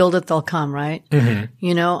 if you build it, they'll come, right? Mm-hmm.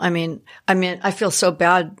 You know, I mean, I feel so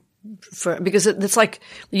bad because it's like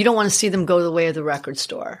you don't want to see them go the way of the record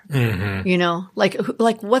store. Mm-hmm. You know, like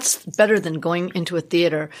what's better than going into a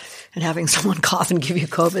theater and having someone cough and give you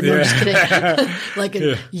COVID? No, I'm just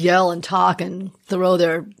kidding. Yell and talk and throw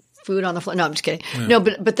their food on the floor. No, I'm just kidding. Yeah. No,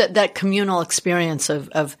 but that communal experience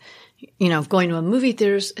of you know, going to a movie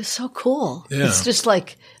theater is so cool. Yeah. It's just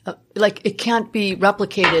like it can't be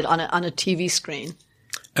replicated on a TV screen.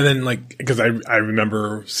 And then, because I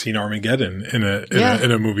remember seeing Armageddon in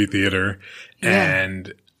a movie theater,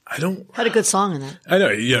 and Had a good song in it. I know.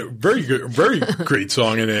 Yeah. Very good. Very great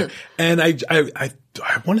song in it. And I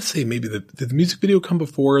want to say maybe did the music video come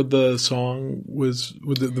before the song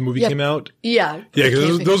the movie came out? Yeah. Yeah.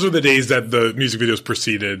 Because those were the days that the music videos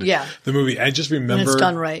preceded the movie. I just remember. When it's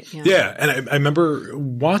done right. Yeah. Yeah. And I remember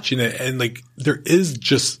watching it and like there is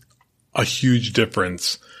just a huge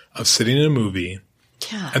difference of sitting in a movie.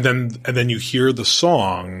 Yeah. And then you hear the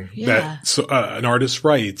song that an artist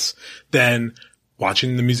writes, then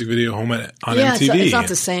watching the music video home on MTV. It's not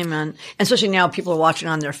the same, man. And especially now people are watching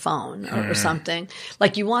on their phone or something.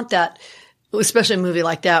 Like you want that, especially a movie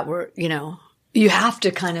like that where, you know, you have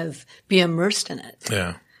to kind of be immersed in it.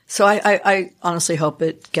 Yeah. So I honestly hope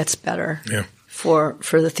it gets better. Yeah. For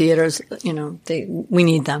the theaters, you know, we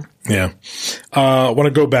need them. Yeah. I want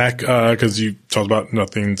to go back, cause you talked about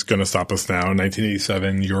Nothing's Gonna Stop Us Now.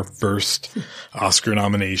 1987, your first Oscar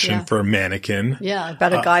nomination for Mannequin. Yeah.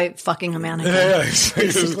 About a guy fucking a mannequin. Yeah.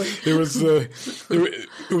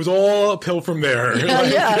 It was all uphill from there.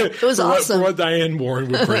 Yeah. It was awesome. For what Diane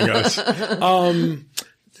Warren would bring us.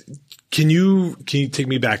 Can you take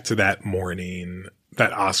me back to that morning?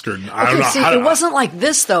 That Oscar. I don't know. It wasn't like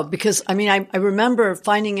this though, because I mean, I remember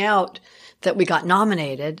finding out that we got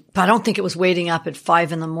nominated, but I don't think it was waiting up at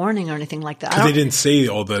 5 a.m. or anything like that. Because they didn't say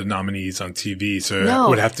all the nominees on TV, so it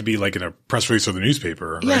would have to be like in a press release or the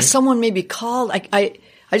newspaper. Right? Yeah, someone maybe called. I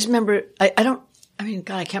just remember. I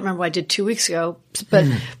can't remember what I did 2 weeks ago, but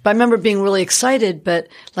I remember being really excited. But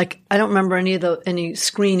like, I don't remember any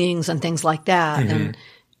screenings and things like that. Mm-hmm. And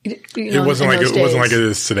you know, it wasn't like it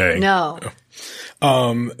is today. No.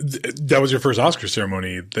 That was your first Oscar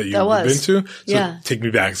ceremony that you've been to? So take me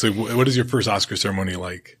back. So what is your first Oscar ceremony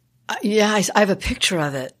like? I have a picture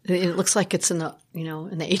of it. It looks like it's in the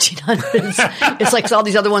 1800s. It's like all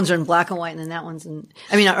these other ones are in black and white and then that one's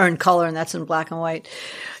are in color and that's in black and white.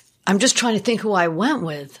 I'm just trying to think who I went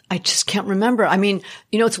with. I just can't remember. I mean,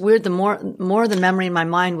 you know, it's weird. The more the memory in my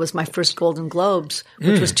mind was my first Golden Globes,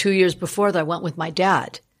 which was 2 years before that I went with my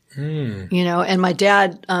dad. You know, and my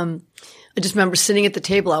dad, I just remember sitting at the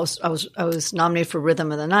table. I was nominated for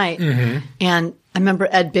Rhythm of the Night, and I remember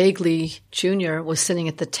Ed Begley Jr. was sitting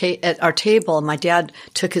at our table, and my dad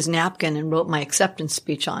took his napkin and wrote my acceptance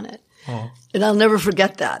speech on it. Oh. And I'll never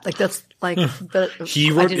forget that. Like that's like, but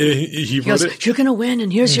he wrote it. You're going to win,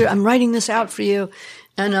 and here's I'm writing this out for you,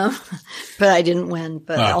 and but I didn't win.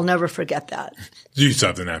 But I'll never forget that. Do you still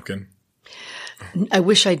have the napkin? I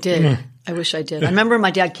wish I did. I remember my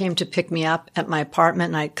dad came to pick me up at my apartment,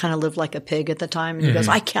 and I kind of lived like a pig at the time. And he goes,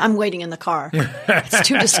 I'm waiting in the car. It's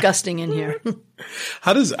too disgusting in here.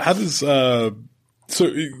 So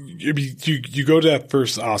you go to that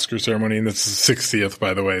first Oscar ceremony, and that's the 60th,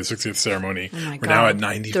 by the way, 60th ceremony. Oh my God. We're now at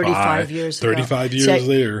 95. 35 years ago. 35 years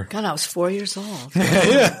later. God, I was 4 years old.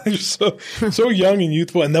 Yeah, you're so young and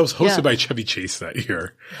youthful. And that was hosted by Chevy Chase that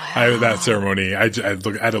year. Wow. That ceremony. I had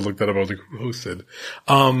to look that up. I was like, who hosted?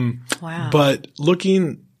 Wow. But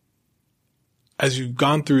looking, as you've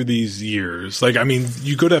gone through these years, like, I mean,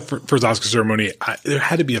 you go to that first Oscar ceremony, there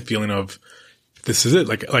had to be a feeling of, this is it.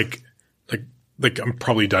 Like I'm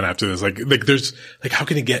probably done after this. Like there's like, how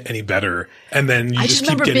can it get any better? And then I just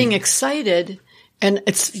remember being excited, and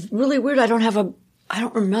it's really weird. I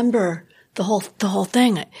don't remember the whole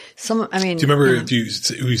thing. Do you remember who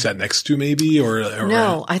you sat next to maybe or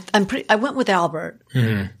no? I went with Albert.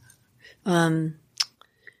 Mm-hmm.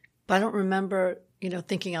 But I don't remember, you know,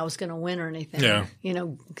 thinking I was going to win or anything. Yeah. You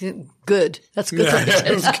know, good. That's good. Yeah,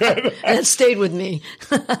 it was good. And it stayed with me.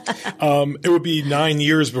 It would be 9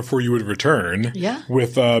 years before you would return. Yeah.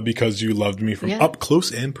 With, Because You Loved Me from Up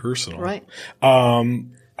Close and Personal. Right.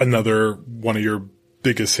 Another one of your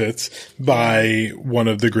biggest hits by one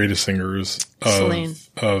of the greatest singers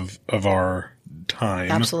of our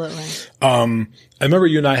time. Absolutely. I remember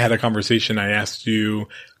you and I had a conversation. I asked you,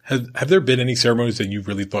 have there been any ceremonies that you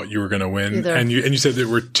really thought you were going to win? Either. And you said there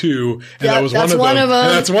were two, and that was one of them.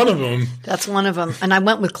 And that's one of them. That's one of them. And I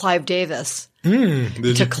went with Clive Davis.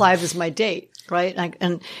 Took Clive as my date, right?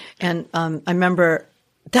 I remember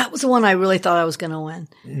that was the one I really thought I was going to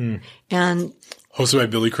win. And hosted by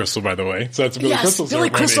Billy Crystal, by the way. So that's a Billy Crystal ceremony.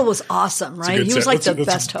 Billy Crystal was awesome, right? He was like the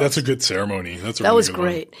best host. That's a good ceremony. That was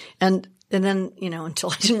great. And then, you know, until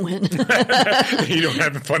I didn't win. You don't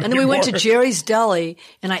have fun And then we went to Jerry's Deli,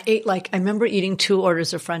 and I ate I remember eating 2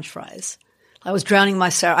 orders of French fries. I was drowning my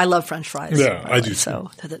sorrow. I love French fries. Yeah, I do.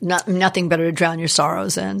 So nothing better to drown your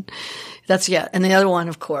sorrows in. And the other one,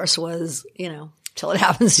 of course, was, you know, Till It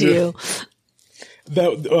Happens to You.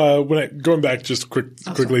 That, going back just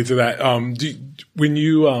quickly to that, when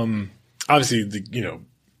you, obviously, you know,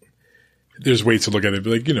 there's ways to look at it, but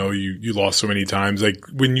like, you know, you lost so many times. Like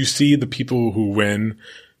when you see the people who win,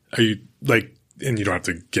 Are you like, and you don't have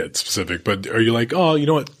to get specific, but are you like, oh, you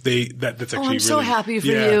know what? That's actually I'm so really, happy for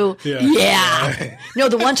you. Yeah. No,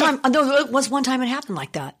 the one time, it was one time it happened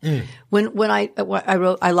like that. When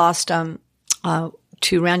I lost,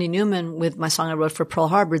 to Randy Newman with my song I wrote for Pearl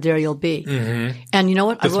Harbor, There You'll Be. Mm-hmm. And you know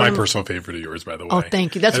what? That's my personal favorite of yours, by the way. Oh,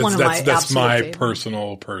 thank you. That's one of my That's my favorite.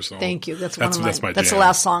 personal. Thank you. That's my the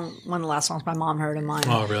last song, one of the last songs my mom heard of mine.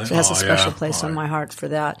 Oh, really? So it has a special place in my heart for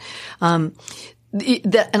that. And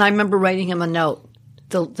I remember writing him a note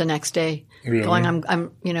the next day. Really? Going,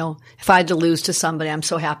 I'm, if I had to lose to somebody, I'm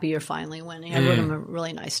so happy you're finally winning. I wrote him a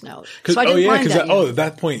really nice note. So I didn't mind that. At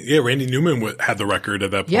that point, Randy Newman had the record at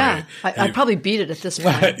that point. Yeah, I'd probably beat it at this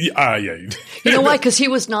point. Yeah. You know why? Because he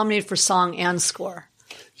was nominated for song and score.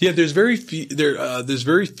 Yeah, there's very few. There's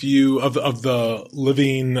very few of the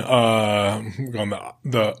living the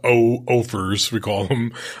Ophers, we call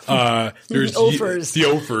them. There's Ophers. The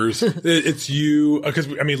Ophers. It's you because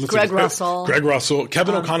listen, Greg Russell.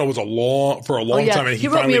 Kevin O'Connell was a long time, and he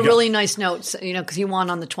wrote me a really nice note. Because he won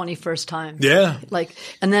on the 21st time. Yeah.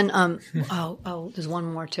 And then there's one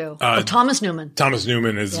more too. Thomas Newman. Thomas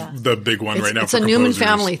Newman is the big one right now. It's a Newman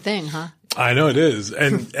family thing, huh? I know it is,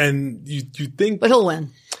 and you think, but he'll win.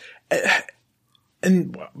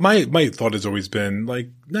 And my thought has always been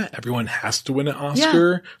not everyone has to win an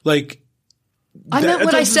Oscar. Yeah. I meant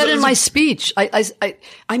what I said in my speech.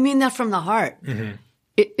 I mean that from the heart. Mm-hmm.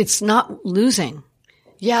 It's not losing.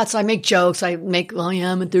 Yeah, I make jokes. I'm a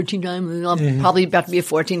 13-time loser. I'm probably about to be a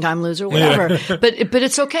 14-time loser, whatever. Yeah. But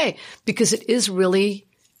it's okay because it is really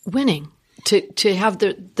winning to have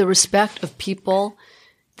the respect of people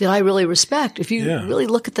that I really respect. If you really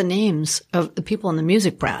look at the names of the people in the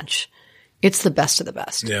music branch, it's the best of the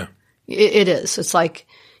best. Yeah, it is. It's like,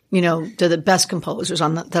 they're the best composers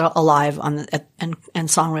that are alive and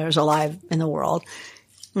songwriters alive in the world.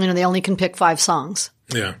 They only can pick 5 songs.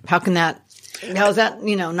 Yeah. How is that,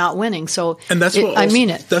 not winning? So, and that's I mean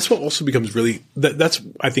it. That's what also becomes really, that's,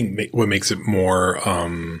 I think, what makes it more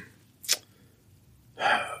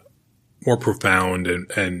profound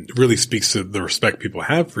and really speaks to the respect people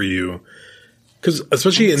have for you. Because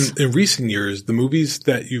especially in recent years, the movies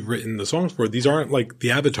that you've written the songs for, these aren't like the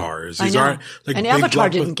Avatars. These aren't like and Avatar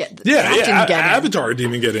didn't get. Avatar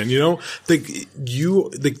didn't even get in.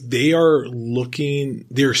 They are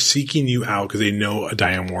they're seeking you out because they know a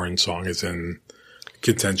Diane Warren song is in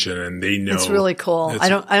contention and they know it's really cool. I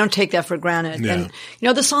don't take that for granted. Yeah.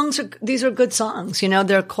 And these are good songs.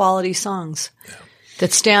 They're quality songs. Yeah.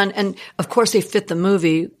 That stand, and of course they fit the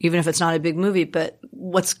movie, even if it's not a big movie. But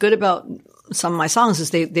what's good about some of my songs is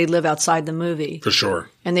they live outside the movie. For sure.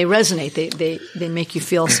 And they resonate. They make you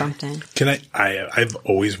feel something. I've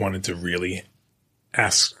always wanted to really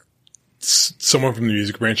ask someone from the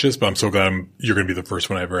music branches, but I'm so glad you're going to be the first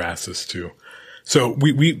one I ever asked this to. So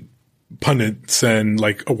we pundits and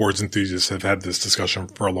awards enthusiasts have had this discussion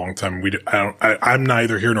for a long time. I'm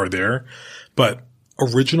neither here nor there, but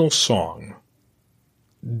original song,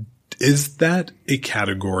 is that a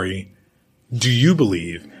category? Do you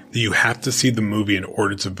believe that you have to see the movie in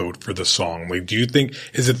order to vote for the song? Do you think,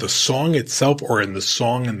 is it the song itself or in the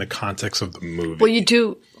song in the context of the movie? Well, you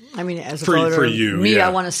do. As a voter, for you, I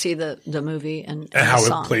want to see the movie and how the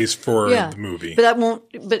song. It plays for the movie. But that won't.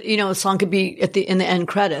 But a song could be in the end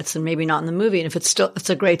credits and maybe not in the movie. And if it's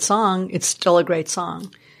a great song, it's still a great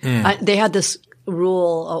song. They had this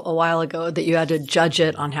rule a while ago that you had to judge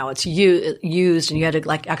it on how it's used, and you had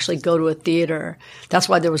to actually go to a theater. That's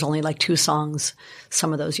why there was only 2 songs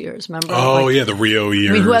some of those years. Remember? Oh the Rio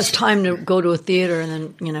years. Who has time to go to a theater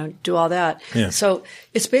and then do all that? Yeah. So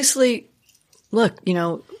it's basically, look,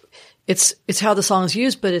 it's how the song is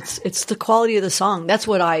used, but it's the quality of the song. That's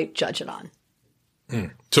what I judge it on.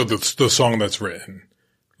 So the song that's written.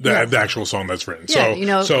 The actual song that's written.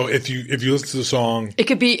 Yeah, so if you listen to the song, it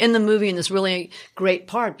could be in the movie in this really great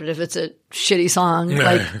part, but if it's a shitty song, you're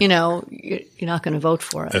not going to vote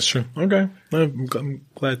for it. That's true. Okay. I'm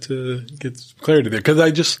glad to get clarity there. Cause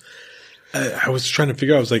I was trying to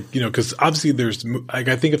figure out, I was cause obviously there's, I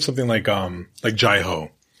think of something like Jai Ho,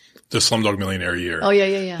 the Slumdog Millionaire year. Oh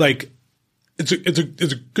yeah. It's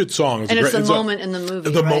a good song. It's a moment in the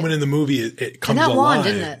movie. The moment in the movie, it comes alive. And that won,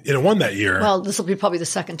 didn't it? And it won that year. Well, this will be probably the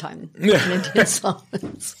second time an Indian song.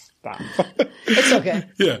 It's okay.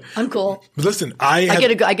 Yeah, I'm cool. But listen, I get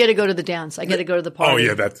to go to the dance. I get to go to the party. Oh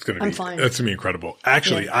yeah, that's gonna be. I'm fine. That's gonna be incredible.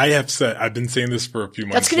 Actually, I've been saying this for a few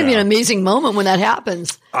months. That's gonna be an amazing moment when that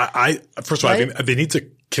happens. First of all, I think they need to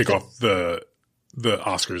kick off the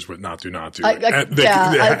Oscars with Not Do.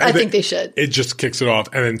 I think they should. It just kicks it off,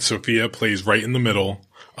 and then Sophia plays right in the middle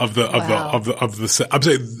of the set. I'm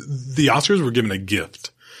saying the Oscars were given a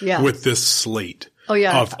gift with this slate.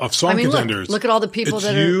 of song contenders. Look at all the people it's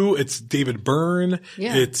that it's David Byrne.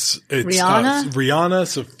 Yeah. It's Rihanna,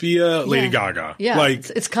 Sophia, Lady Gaga. Yeah. Like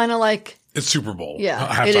it's kind of like. It's Super Bowl. Yeah,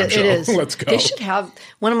 halftime show. It is. Let's go. They should have.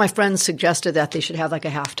 One of my friends suggested that they should have like a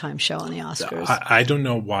halftime show on the Oscars. I don't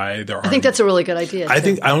know why there aren't. I think that's a really good idea. I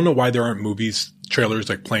don't know why there aren't movies trailers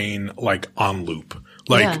like playing like on loop.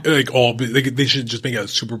 They should just make a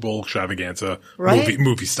Super Bowl extravaganza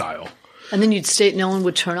movie style. And then no one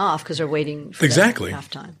would turn off because they're waiting for exactly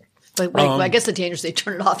halftime. But I guess the dangerous they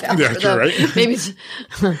turn it off after. Yeah, though. right. Maybe.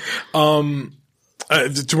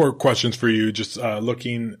 Two more questions for you. Just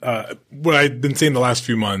looking what I've been saying the last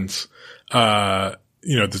few months.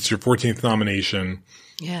 This is your 14th nomination.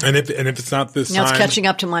 Yeah. And if it's not this now time, it's catching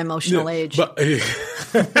up to my emotional age. But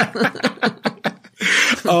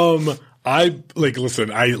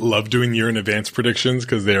listen, I love doing year in advance predictions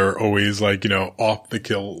because they're always off the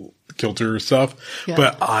kilter stuff. Yeah.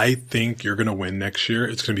 But I think you're going to win next year.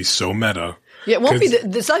 It's going to be so meta. Yeah, it won't be.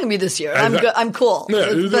 It's not going to be this year. I'm cool.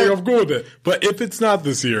 Yeah, I'm cool with it. But if it's not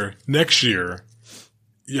this year, next year,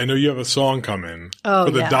 I know you have a song coming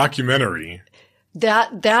for the documentary.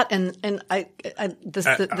 That and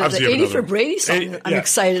the 80 for Brady song. I'm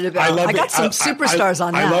excited about. I got some superstars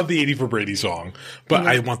on that. I love the 80 for Brady song, but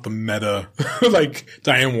I want the meta like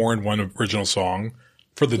Diane Warren one original song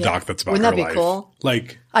for the doc that's about her life. Wouldn't that be cool?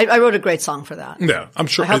 Like I wrote a great song for that. Yeah, I'm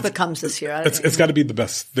sure. I hope it comes this year. It's got to be the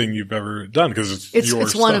best thing you've ever done because it's your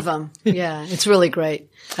It's one of them. Yeah, it's really great.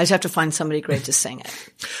 I just have to find somebody great to sing it.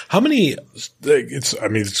 How many?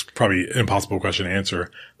 It's probably an impossible question to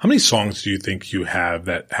answer. How many songs do you think you have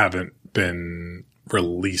that haven't been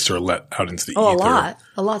released or let out into the ether?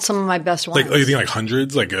 A lot. Some of my best ones. You think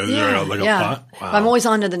hundreds? A lot? Wow. I'm always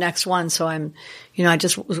on to the next one. So I'm, I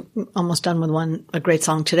just was almost done with a great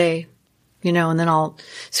song today, and then as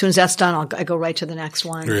soon as that's done, I go right to the next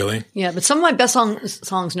one. Really? Yeah. But some of my best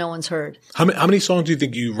songs no one's heard. How many songs do you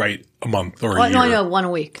think you write a month or a year? No, I know one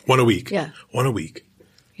a week. One a week. Yeah. One a week.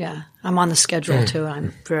 Yeah. I'm on the schedule too.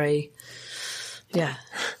 I'm very, yeah.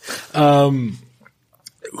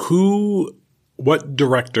 What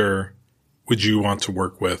director would you want to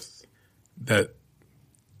work with that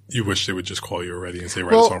you wish they would just call you already and say,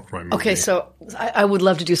 write a song for my movie? Okay, so I would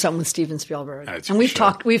love to do something with Steven Spielberg. And we've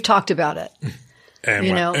talked about it.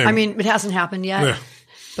 It hasn't happened yet. Yeah.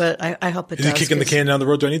 But I hope it does. Is he kicking the can down the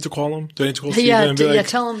road? Do I need to call him? Do I need to call Steven and be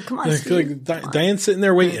tell him, come on, Steve. Diane's sitting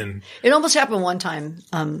there waiting. It almost happened one time,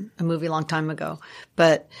 a movie a long time ago.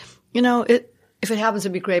 But, if it happens,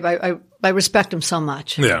 it'd be great. I respect him so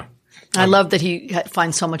much. Yeah. I love that he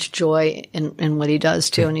finds so much joy in what he does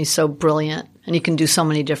too, and he's so brilliant, and he can do so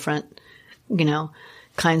many different,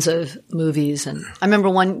 kinds of movies. And I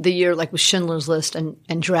remember the year with Schindler's List and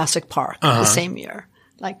Jurassic Park the same year.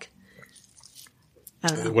 I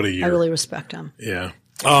don't know. What a year! I really respect him. Yeah.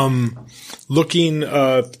 Looking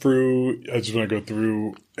through, I just want to go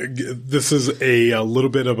through. This is a little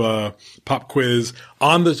bit of a pop quiz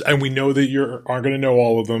on this, and we know that you aren't going to know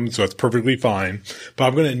all of them, so it's perfectly fine. But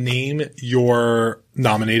I'm going to name your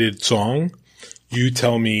nominated song. You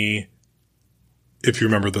tell me if you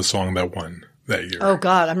remember the song that won that year. Oh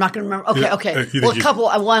God, I'm not going to remember. Okay.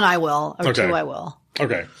 Well, one I will, or two I will.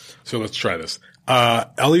 Okay, so let's try this.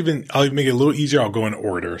 I'll even make it a little easier. I'll go in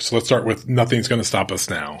order. So let's start with Nothing's Gonna Stop Us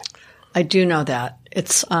Now. I do know that.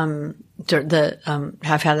 It's Have Had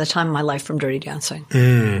the Time of My Life from Dirty Dancing.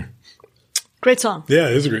 Great song. Yeah,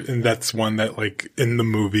 it is great. And that's one that in the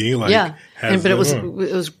movie, but it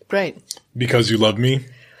was great. Because You Love Me?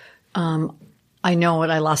 I know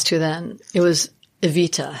what I lost to then. It was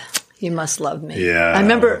Evita. You Must Love Me. Yeah. I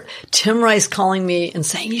remember Tim Rice calling me and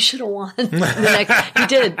saying, you should have won. He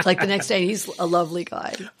did. The next day. He's a lovely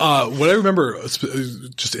guy. What I remember,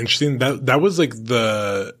 just interesting, that was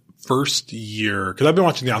the first year, because I've been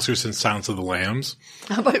watching the Oscars since Silence of the Lambs.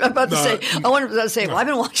 I wanted to say, I've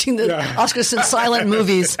been watching the Oscars since silent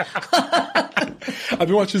movies. I've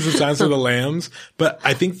been watching since Silence of the Lambs, but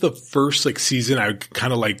I think the first season I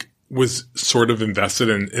kind of was sort of invested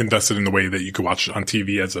in the way that you could watch it on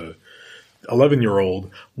TV as a 11-year-old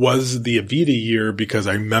was the Evita year, because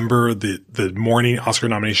I remember the morning Oscar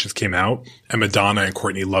nominations came out and Madonna and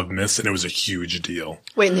Courtney Love missed, and it was a huge deal.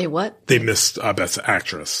 Wait, and they what? They missed Best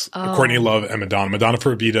Actress. Courtney Love and Madonna. Madonna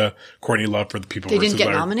for Evita, Courtney Love for The People Versus They didn't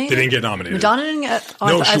get nominated? They didn't get nominated. Madonna didn't get...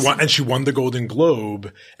 No, she won the Golden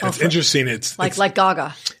Globe. And it's interesting. It's like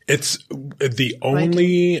Gaga. It's the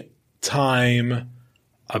only time...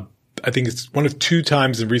 I think it's one of two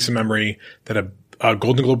times in recent memory that a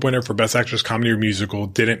Golden Globe winner for Best Actress Comedy or Musical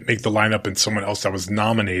didn't make the lineup, and someone else that was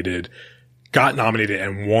nominated got nominated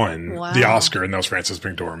and won Wow. the Oscar, and that was Frances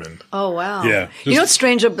McDormand. Oh, wow. Yeah. You know what's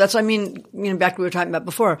strange? That's, I mean, back we were talking about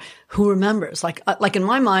before, who remembers? Like in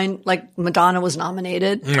my mind, like Madonna was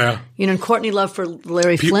nominated. Yeah. And Courtney Love for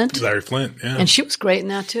Larry Flint. Larry Flint, yeah. And she was great in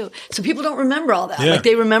that too. So people don't remember all that. Yeah. Like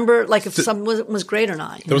they remember like if someone was great or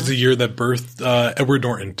not. That was the year that birthed Edward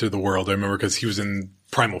Norton to the world. I remember because he was in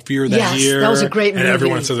Primal Fear that Yes, year. that was a great movie. And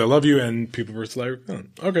everyone says I love you, and People vs. Larry Flint.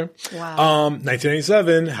 Okay. Wow.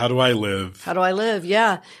 1997, How Do I Live? How Do I Live?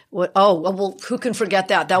 Yeah. What? Oh, well, who can forget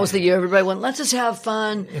that? That was the year everybody went, let's just have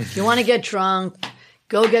fun. If you want to get drunk,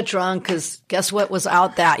 go get drunk. Because guess what was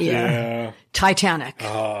out that year? Yeah. Titanic.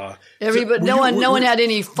 Everybody, no one had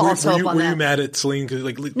any false hope on were that. you mad at Celine? Cause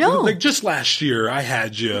No. like just last year I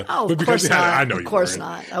had you. Oh, but of course because not. I know you Of course weren't.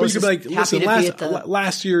 not. I But was you could be like, just happy listen, to be at the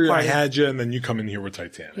last year party. I had you, and then you come in here with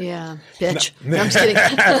Titanic. Yeah, bitch. No, I'm just kidding.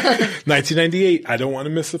 1998, I Don't Want to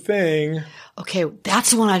Miss a Thing. Okay,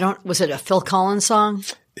 that's the one I don't. Was it a Phil Collins song?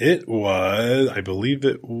 It was, I believe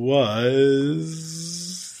it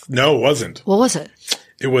was. No, it wasn't. What was it?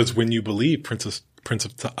 It was When You Believe, Prince of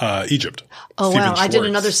Egypt. Oh Stephen wow, I did Schwartz.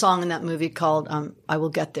 another song in that movie called "I Will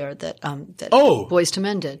Get There" that Oh. Boyz II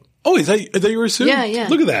Men did. Oh, is that your suit? Yeah, yeah.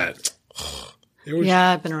 Look at that.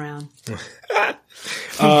 Yeah, I've been around.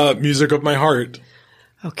 Music of My Heart.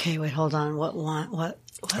 Okay, wait, hold on. What?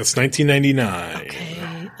 That's 1999.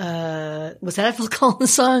 Okay, was that a Phil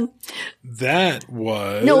Collins song? That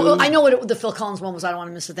was No, I know what the Phil Collins one was. I don't want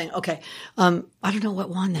to miss a thing. Okay, I don't know what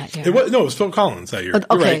won that year. It was Phil Collins that year. Okay.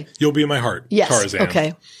 You're right. You'll Be in My Heart. Yes. Tarzan.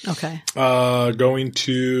 Okay. Going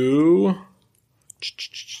to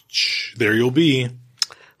There You'll Be.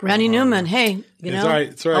 Randy Newman. Hey, you know, It's all right.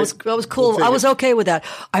 It's all right. I was cool. We'll take I was it. okay with that.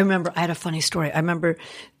 I remember I had a funny story. I remember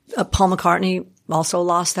Paul McCartney also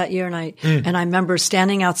lost that year, and I remember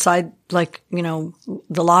standing outside, like, you know,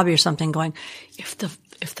 the lobby or something, going, if the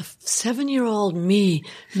 7-year-old me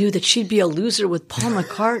knew that she'd be a loser with Paul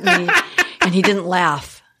McCartney, and he didn't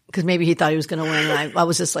laugh because maybe he thought he was going to win, and I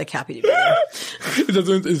was just like happy to be there.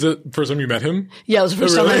 Is that the first time you met him? Yeah, it was the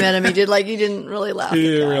first time I Really? met him. He didn't really laugh. He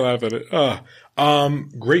at didn't that. really laugh at it.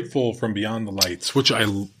 Grateful from Beyond the Lights, which I,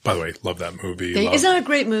 by the way, love that movie. Yeah, isn't that a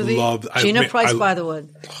great movie? Gina Price by the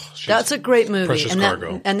Wood. That's a great movie. Precious and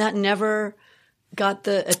Cargo. that never got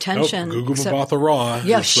the attention. Nope, Gugu except- Mbatha Raw.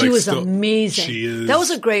 Yeah, is, she like, was still- amazing. She is. That was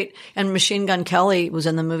a great, and Machine Gun Kelly was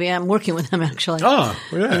in the movie. I'm working with him actually. Oh,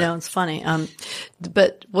 yeah. You know, it's funny.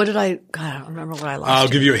 But what did I don't remember what I lost. I'll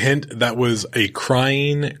give you a hint. That was a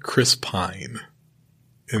crying Chris Pine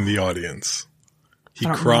in the audience. He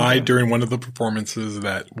cried during one of the performances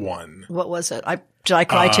that won. What was it? Did I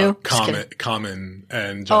cry too? Just kidding. Common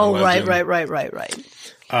and John Oh, right. Legend.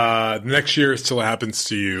 Next year, It Still Happens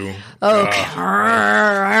to You. Okay.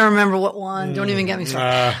 I remember what won. Don't even get me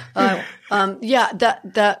started. Yeah,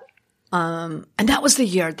 and that was the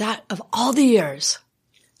year that of all the years,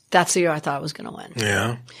 that's the year I thought I was going to win.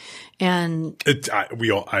 Yeah. And I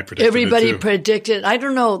predicted everybody it too. predicted. I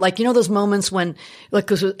don't know, like, you know, those moments when, like,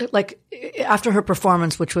 'cause, like, after her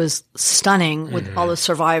performance, which was stunning with all the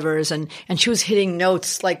survivors, and she was hitting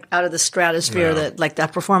notes like out of the stratosphere. That, like,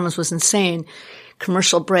 that performance was insane.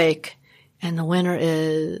 Commercial break, and the winner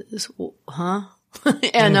is,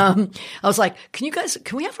 and I was like, can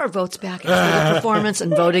we have our votes back after the performance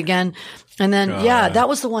and vote again? And then that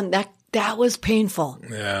was the one that was painful.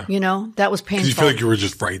 Yeah. You know, that was painful. You feel like you were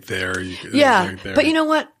just right there. Yeah, but you know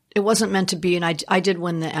what? It wasn't meant to be, and I did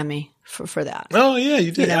win the Emmy for that. Oh yeah,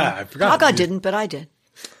 you did. You know? Yeah, I forgot. Gaga didn't, but I did.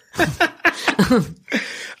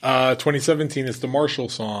 2017 is the Marshall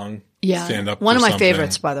song. Yeah, Stand Up one for of my Something.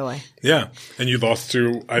 favorites, by the way. Yeah, and you lost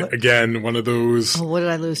to again one of those. Oh, what did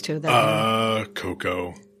I lose to?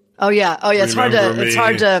 Coco. Oh yeah. It's Remember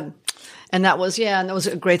hard Me. to. And that was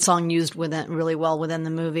a great song used really well within the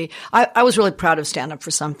movie. I was really proud of Stand Up for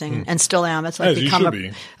Something, and still am. It's like As you should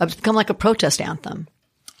be. it's become like a protest anthem.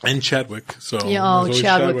 And Chadwick. So Yeah, there's always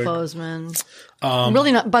Chadwick Boseman.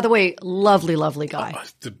 Really not. By the way, lovely guy.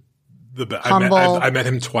 Humble. I met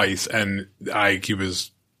him twice, and he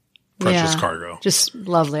was precious cargo. Just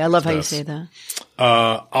lovely. I love how you Yes. say that.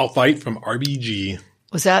 I'll Fight from RBG.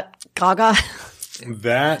 Was that Gaga?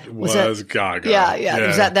 That was Gaga.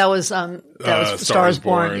 Yeah. That was Stars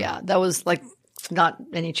Born. Born. Yeah, that was like not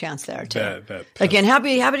any chance there. Too. That Again,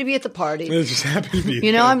 happy to be at the party. I was just happy to be.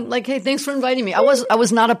 You know, I'm like, hey, thanks for inviting me. I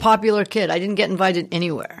was not a popular kid. I didn't get invited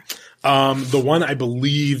anywhere. The one I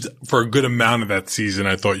believed for a good amount of that season,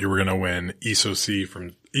 I thought you were going to win ESOC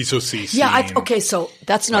from ESOC. Yeah. Okay. So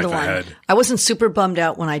that's another Life one. Ahead. I wasn't super bummed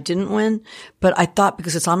out when I didn't win, but I thought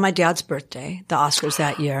because it's on my dad's birthday, the Oscars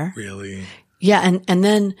that year. Really? Yeah. And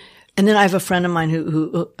then And then I have a friend of mine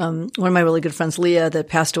who one of my really good friends, Leah, that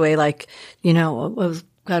passed away like,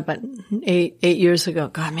 about 8 years ago.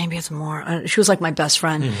 God, maybe it's more. She was like my best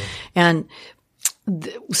friend. And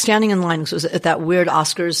standing in line was at that weird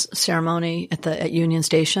Oscars ceremony at Union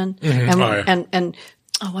Station. And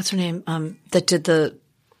what's her name? That did the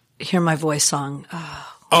Hear My Voice song.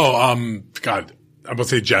 God, I'm about to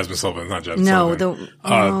say Jasmine Sullivan, not Jasmine Sullivan.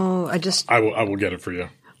 I will get it for you.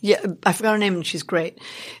 Yeah, I forgot her name, and she's great.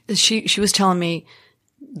 She was telling me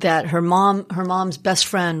that her mom's best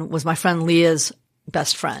friend was my friend Leah's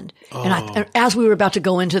best friend. And as we were about to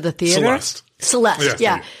go into the theater, Celeste,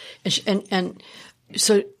 yeah.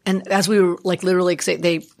 And as we were like literally, cause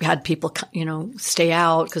they had people, stay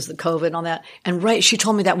out because of the COVID and all that. And she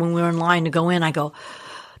told me that when we were in line to go in, I go,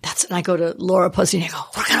 and I go to Laura Pussy and I go,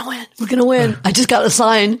 we're going to win. I just got a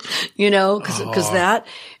sign, cause that.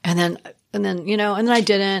 And then I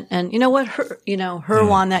didn't. And you know what? Her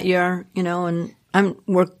won that year, and I'm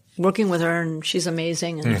working with her and she's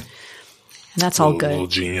amazing. And that's all good. Little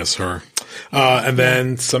genius, her. And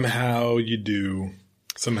then somehow you do.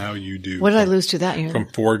 What did I lose to that year? From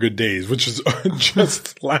 4 Good Days, which is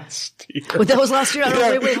just last year. Well, that was last year?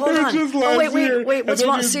 Wait, hold on. Wait. What's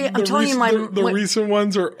wrong? See, I'm telling you the recent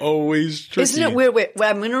ones are always tricky. Isn't it weird? Wait,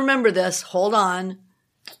 I'm going to remember this. Hold on.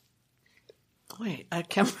 Wait, I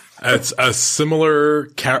can't remember. It's a similar,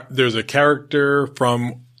 there's a character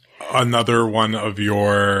from another one of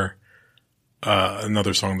your,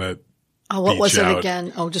 another song that what was it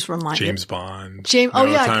again? Oh, just remind me. James Bond.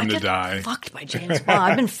 Time to Die. Fucked by James Bond.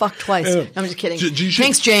 I've been fucked twice. No, I'm just kidding.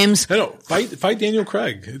 Thanks, James. No, fight Daniel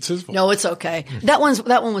Craig. It's his fault. No, it's okay. That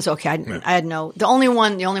one was okay. I had the only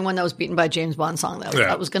one that was beaten by a James Bond song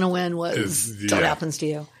that was going to win was Till It Happens to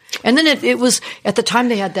You. And then it was at the time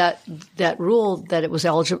they had that rule that it was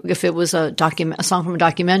eligible if it was a song from a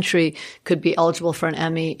documentary could be eligible for an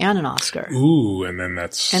Emmy and an Oscar. Ooh, and then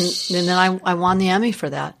and then I won the Emmy for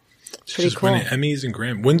that. Pretty just cool. Winning Emmys and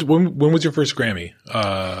Grammy. When was your first Grammy?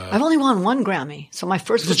 I've only won one Grammy, so my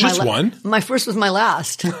first was just one. My first was my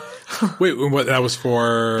last. Wait, what? That was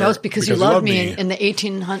for? That was because You Loved Me in the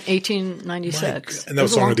 1896. And that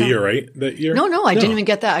was Song of the Year, right? That year? No, I didn't even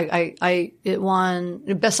get that. It won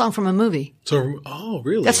the best song from a movie. So,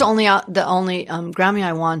 really? That's the only Grammy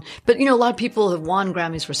I won. But a lot of people have won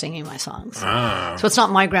Grammys for singing my songs. So it's not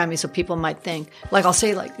my Grammy. So people might think, like I'll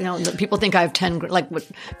say, people think I have 10. Like what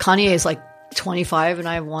Kanye is like 25, and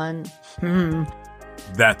I have one.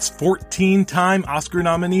 That's 14-time Oscar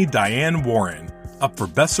nominee Diane Warren, up for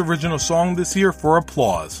Best Original Song this year for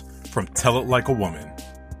Applause from Tell It Like a Woman.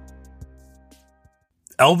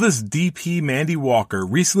 Elvis DP Mandy Walker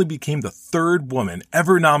recently became the third woman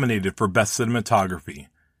ever nominated for Best Cinematography.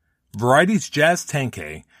 Variety's Jazz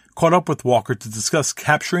Tangcay caught up with Walker to discuss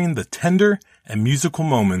capturing the tender and musical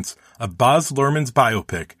moments of Baz Luhrmann's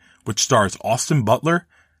biopic, which stars Austin Butler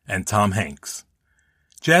and Tom Hanks.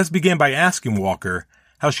 Jazz began by asking Walker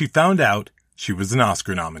how she found out she was an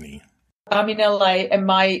Oscar nominee. I'm in LA and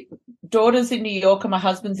my daughter's in New York and my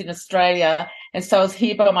husband's in Australia. And so I was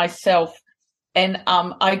here by myself. And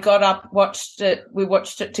I got up, we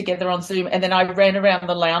watched it together on Zoom, and then I ran around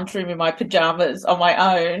the lounge room in my pajamas on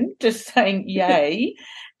my own, just saying yay.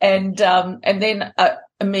 And then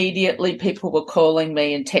immediately people were calling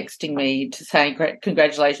me and texting me to say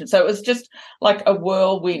congratulations. So it was just like a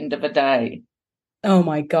whirlwind of a day. Oh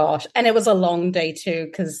my gosh. And it was a long day too,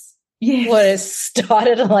 because it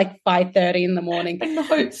started at like 5:30 in the morning. I know,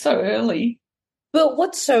 it's so early. But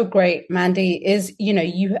what's so great, Mandy, is,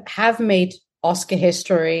 you have made Oscar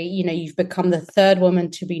history. You've become the third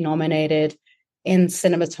woman to be nominated in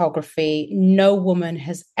cinematography. No woman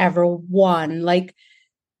has ever won. Like,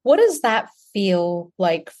 what does that feel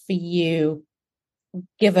like for you,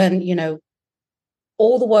 given,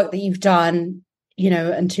 all the work that you've done,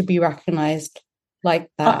 and to be recognized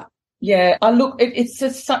like that? It's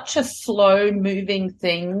just such a slow moving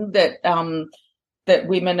thing that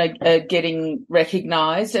women are getting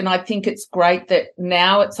recognized. And I think it's great that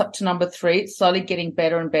now it's up to number 3. It's slowly getting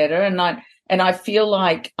better and better. And I feel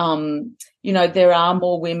like, there are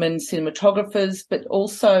more women cinematographers, but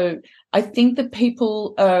also I think that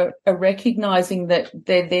people are recognizing that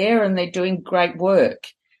they're there and they're doing great work.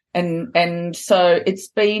 And so it's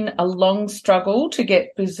been a long struggle to get,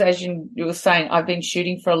 because as you were saying, I've been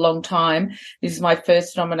shooting for a long time. This is my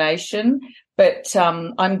first nomination, but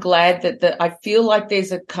I'm glad that I feel like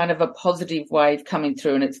there's a kind of a positive wave coming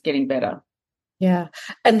through and it's getting better. Yeah.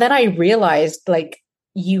 And then I realized,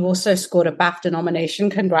 you also scored a BAFTA nomination.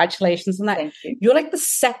 Congratulations on that. Thank you. You're like the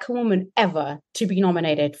second woman ever to be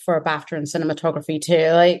nominated for a BAFTA in cinematography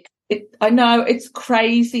too. I know, it's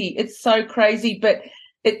crazy. It's so crazy, but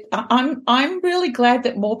I'm really glad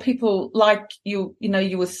that more people, like you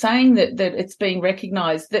were saying that it's being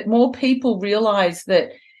recognised, that more people realise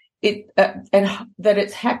that and that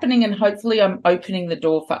it's happening, and hopefully I'm opening the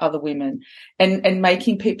door for other women and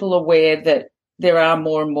making people aware that there are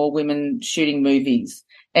more and more women shooting movies,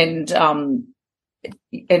 and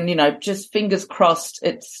just fingers crossed.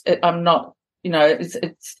 It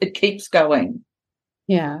keeps going.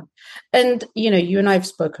 Yeah. And, you and I have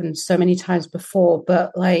spoken so many times before,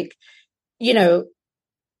 but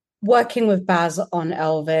working with Baz on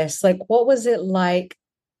Elvis, what was it like,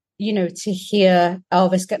 to hear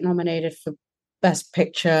Elvis get nominated for Best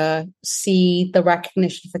Picture, see the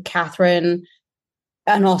recognition for Catherine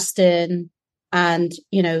and Austin and,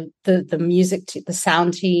 the music, the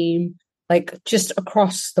sound team, just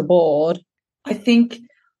across the board? I think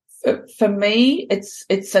for me,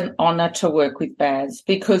 it's an honor to work with Baz,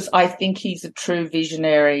 because I think he's a true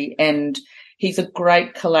visionary and he's a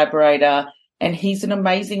great collaborator and he's an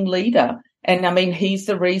amazing leader. And I mean, he's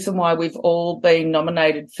the reason why we've all been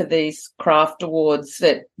nominated for these craft awards,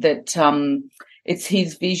 that it's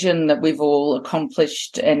his vision that we've all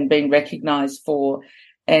accomplished and been recognized for.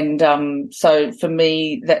 And so for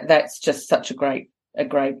me, that's just such a great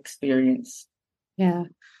experience. Yeah.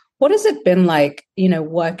 What has it been like,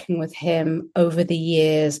 working with him over the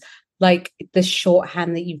years, the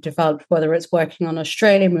shorthand that you've developed, whether it's working on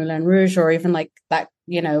Australia, Moulin Rouge, or even that,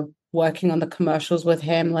 working on the commercials with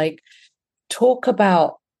him? Talk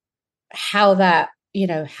about how that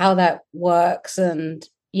works, and,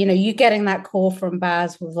 you getting that call from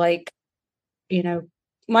Baz with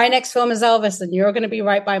my next film is Elvis and you're going to be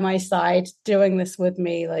right by my side doing this with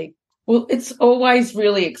me. Well, it's always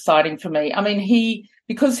really exciting for me. I mean,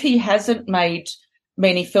 because he hasn't made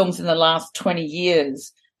many films in the last 20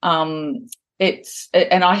 years, and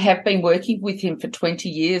I have been working with him for 20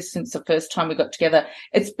 years since the first time we got together.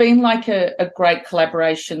 It's been like a great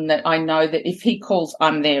collaboration that I know that if he calls,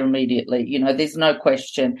 I'm there immediately. There's no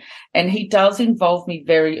question. And he does involve me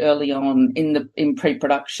very early on in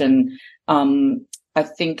pre-production. I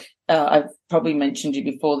think I've probably mentioned you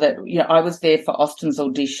before that, I was there for Austin's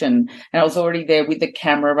audition, and I was already there with the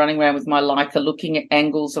camera running around with my Leica, looking at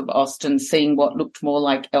angles of Austin, seeing what looked more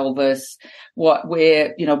like Elvis,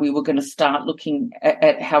 where we were going to start looking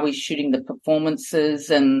at how he's shooting the performances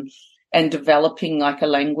and developing a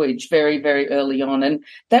language very, very early on. And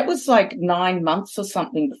that was 9 months or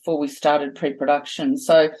something before we started pre-production.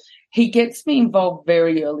 So he gets me involved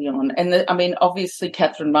very early on. And obviously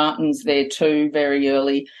Catherine Martin's there too, very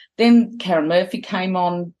early. Then Karen Murphy came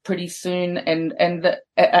on pretty soon, and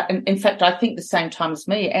in fact, I think the same time as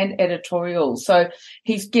me, and editorial. So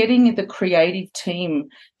he's getting the creative team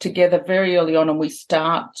together very early on, and we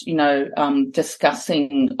start,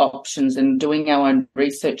 discussing options and doing our own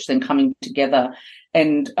research, then coming together.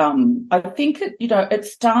 And I think it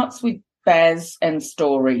starts with Baz and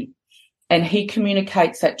story. And he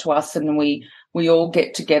communicates that to us, and then we all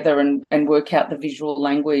get together and work out the visual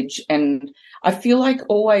language. And I feel like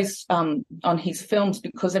always on his films,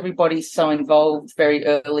 because everybody's so involved very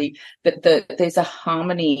early, that there's a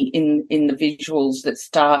harmony in the visuals that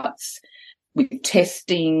starts with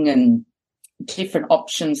testing and different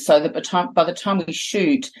options, so that by the time we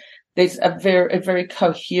shoot, there's a very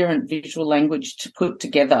coherent visual language to put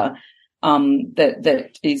together.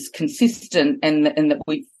 That is consistent, and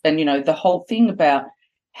the whole thing about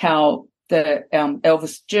how the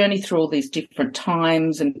Elvis journey through all these different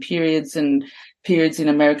times and periods in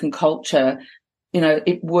American culture,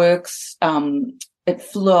 it works, it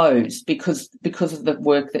flows because of the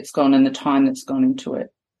work that's gone and the time that's gone into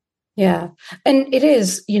it. Yeah, and it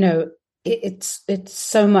is, it's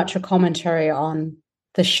so much a commentary on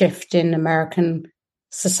the shift in American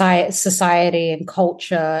society and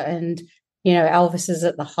culture, and Elvis is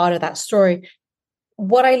at the heart of that story.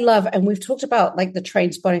 What I love, and we've talked about the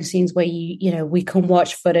train spotting scenes where we can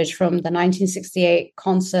watch footage from the 1968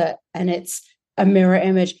 concert and it's a mirror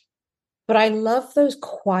image, but I love those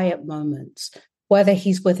quiet moments, whether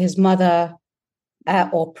he's with his mother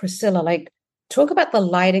or Priscilla. Talk about the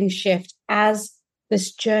lighting shift as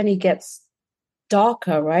this journey gets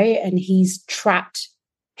darker, right? And he's trapped.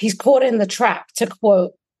 He's caught in the trap, to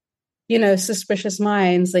quote, Suspicious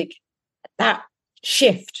Minds, that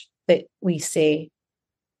shift that we see.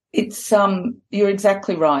 It's you're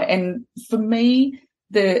exactly right. And for me,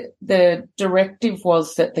 the directive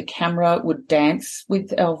was that the camera would dance with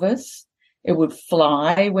Elvis. It would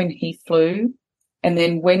fly when he flew. And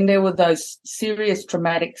then when there were those serious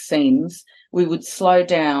dramatic scenes, we would slow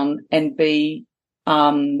down and be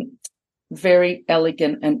very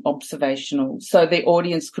elegant and observational. So the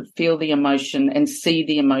audience could feel the emotion and see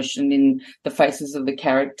the emotion in the faces of the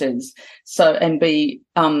characters. So, and the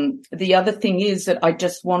other thing is that I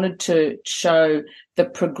just wanted to show the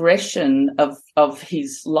progression of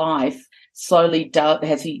his life slowly,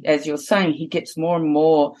 as you're saying, he gets more and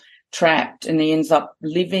more trapped, and he ends up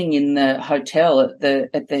living in the hotel at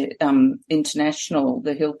the International,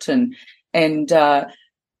 the Hilton,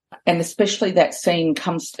 and especially that scene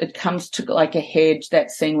comes to like a head, that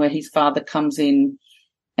scene where his father comes in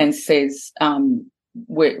and says,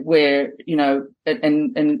 where you know,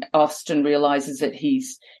 and Austin realizes that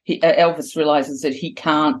Elvis realizes that he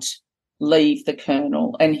can't leave the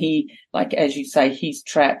Colonel, and he, like as you say, he's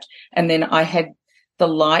trapped. And then I had the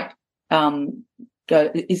light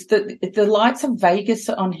is the lights of Vegas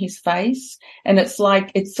on his face, and it's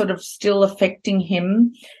like it's sort of still affecting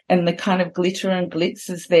him, and the kind of glitter and glitz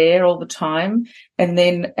is there all the time. And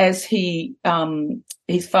then as his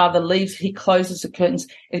father leaves, he closes the curtains,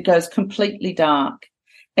 it goes completely dark.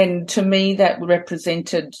 And to me, that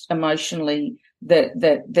represented emotionally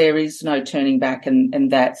that there is no turning back, and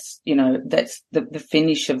that's, you know, that's the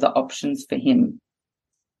finish of the options for him.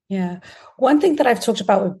 Yeah. One thing that I've talked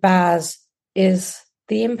about with Baz is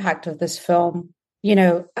the impact of this film. You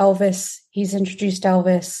know, Elvis, he's introduced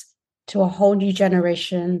Elvis to a whole new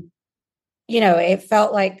generation. You know, it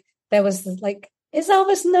felt like there was like, is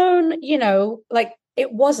Elvis known? You know, like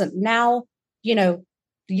it wasn't. Now, you know,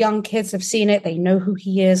 the young kids have seen it. They know who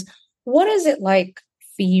he is. What is it like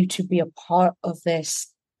for you to be a part of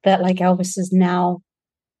this, that like Elvis is now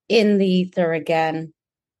in the ether again?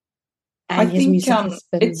 I think I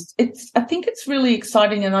think it's really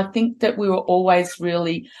exciting, and I think that we were always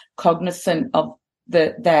really cognizant of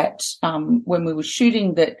that when we were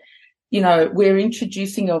shooting, that, you know, we're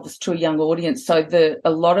introducing Elvis to a young audience, so a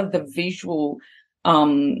lot of the visual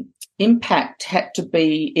impact had to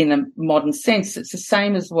be in a modern sense. It's the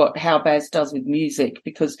same as how Baz does with music,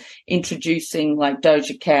 because introducing like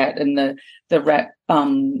Doja Cat and the rap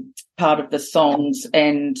part of the songs,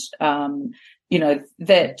 and you know,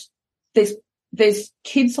 that there's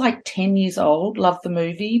kids like 10 years old love the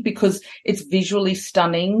movie because it's visually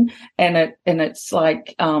stunning, and it's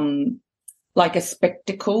like a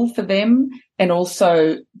spectacle for them, and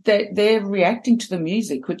also they're reacting to the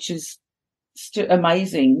music, which is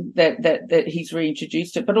amazing that he's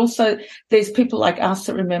reintroduced it. But also there's people like us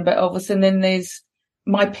that remember Elvis, and then there's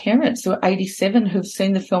my parents who are 87 who've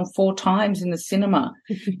seen the film 4 times in the cinema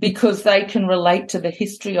because they can relate to the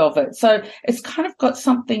history of it. So it's kind of got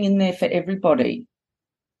something in there for everybody.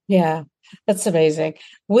 Yeah, that's amazing.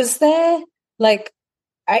 Was there like,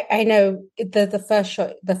 I know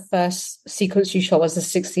the first sequence you shot was the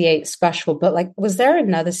 68 special, but like, was there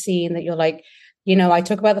another scene that you're like, you know, I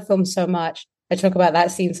talk about the film so much, I talk about that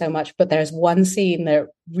scene so much, but there's one scene that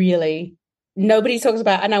really nobody talks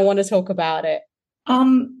about and I want to talk about it?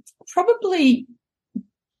 Probably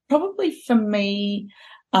for me,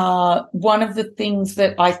 one of the things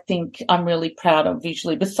that I think I'm really proud of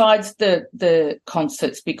visually, besides the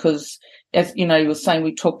concerts, because as you know, you were saying,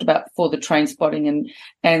 we talked about before the Trainspotting,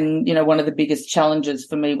 and you know, one of the biggest challenges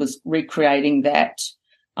for me was recreating that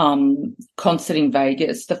concert in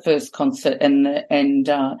Vegas, the first concert, and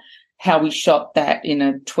how we shot that in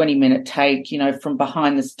a 20-minute take, you know, from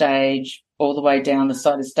behind the stage all the way down the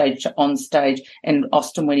side of the stage to on stage, and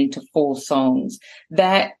Austin went into 4 songs.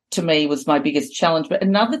 That to me was my biggest challenge. But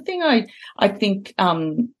another thing I think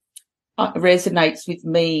resonates with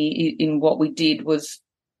me in what we did was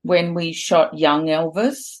when we shot young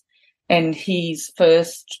Elvis and his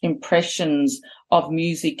first impressions of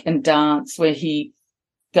music and dance, where he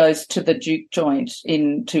goes to the juke joint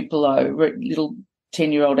in Tupelo, little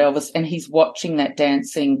 10-year-old Elvis, and he's watching that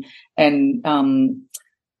dancing, and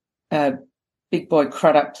Big Boy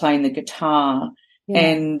Crudup playing the guitar,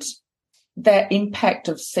 and that impact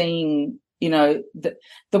of seeing, you know,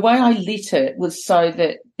 the way I lit it was so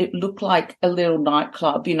that it looked like a little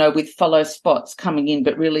nightclub, you know, with follow spots coming in,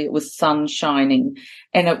 but really it was sun shining,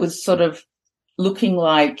 and it was sort of looking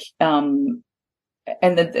like, and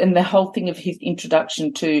the whole thing of his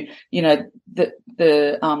introduction to, you know, the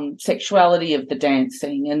sexuality of the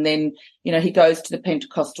dancing, and then, you know, he goes to the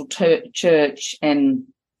Pentecostal church, and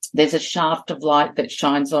there's a shaft of light that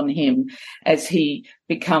shines on him as he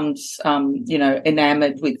becomes, you know,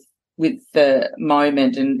 enamored with the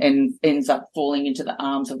moment, and ends up falling into the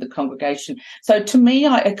arms of the congregation. So to me,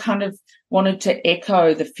 I kind of wanted to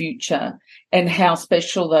echo the future and how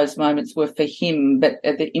special those moments were for him, but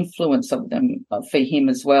the influence of them for him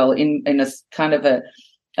as well in a kind of a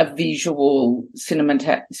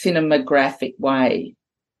cinematographic way.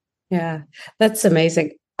 Yeah, that's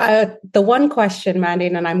amazing. The one question, Mandy,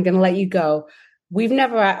 and I'm going to let you go.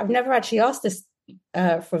 I've never actually asked this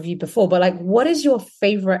for you before, but like, what is your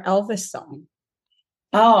favorite Elvis song?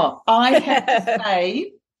 Oh, I have to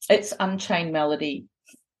say it's Unchained Melody.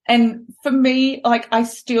 And for me, like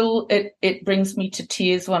it brings me to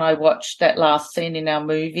tears when I watch that last scene in our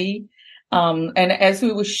movie. And as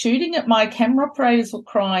we were shooting it, my camera operators were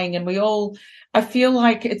crying, and I feel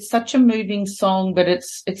like it's such a moving song, but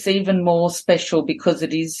it's even more special because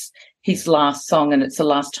it is his last song and it's the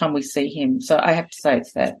last time we see him. So I have to say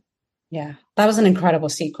it's that. Yeah, that was an incredible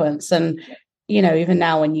sequence. And, even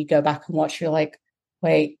now when you go back and watch, you're like,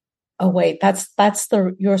 wait,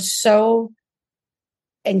 you're so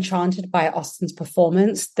enchanted by Austin's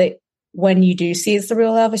performance that when you do see it's the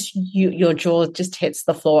real Elvis, your jaw just hits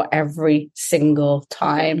the floor every single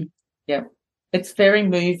time. Yeah. It's very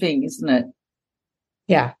moving, isn't it?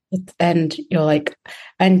 Yeah. And you're like,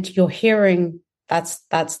 and you're hearing that's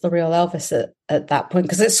the real Elvis at that point,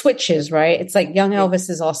 because it switches, right? It's like young Elvis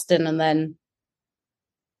is Austin, and then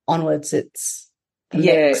onwards it's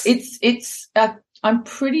mix. It's I'm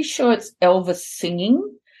pretty sure it's Elvis singing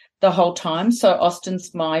the whole time, so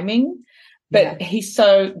Austin's miming, but he's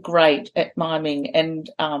so great at miming, and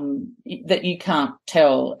that you can't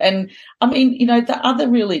tell. And I mean, the other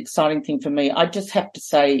really exciting thing for me, I just have to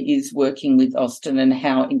say, is working with Austin and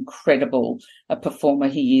how incredible a performer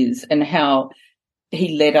he is, and how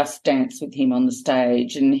he let us dance with him on the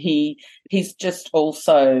stage. And he's just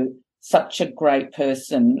also such a great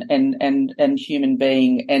person and human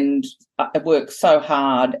being, and works so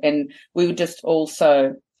hard. And we were just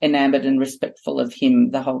also enamored and respectful of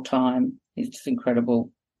him the whole time. He's just incredible.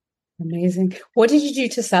 Amazing. What did you do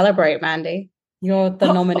to celebrate, Mandy? The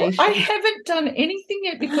nomination? I haven't done anything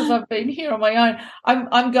yet because I've been here on my own.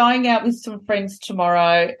 I'm going out with some friends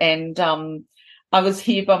tomorrow, and I was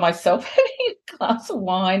here by myself having a glass of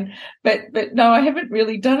wine, but no, I haven't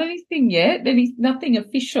really done anything yet. Nothing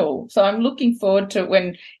official. So I'm looking forward to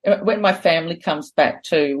when my family comes back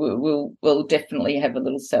too. We'll definitely have a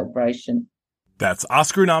little celebration. That's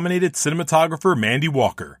Oscar-nominated cinematographer Mandy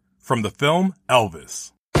Walker from the film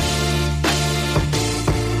Elvis.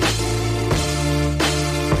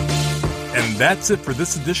 And that's it for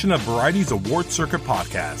this edition of Variety's Award Circuit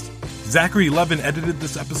podcast. Zachary Levin edited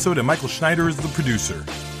this episode, and Michael Schneider is the producer.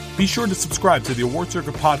 Be sure to subscribe to the Award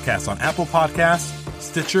Circuit podcast on Apple Podcasts,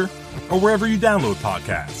 Stitcher, or wherever you download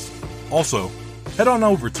podcasts. Also, head on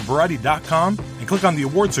over to Variety.com and click on the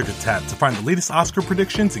Award Circuit tab to find the latest Oscar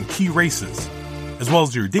predictions and key races, as well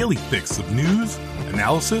as your daily fix of news,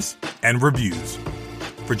 analysis, and reviews.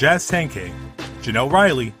 For Jazz Tangcay, Janelle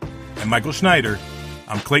Riley, and Michael Schneider,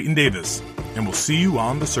 I'm Clayton Davis, and we'll see you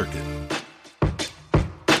on the circuit.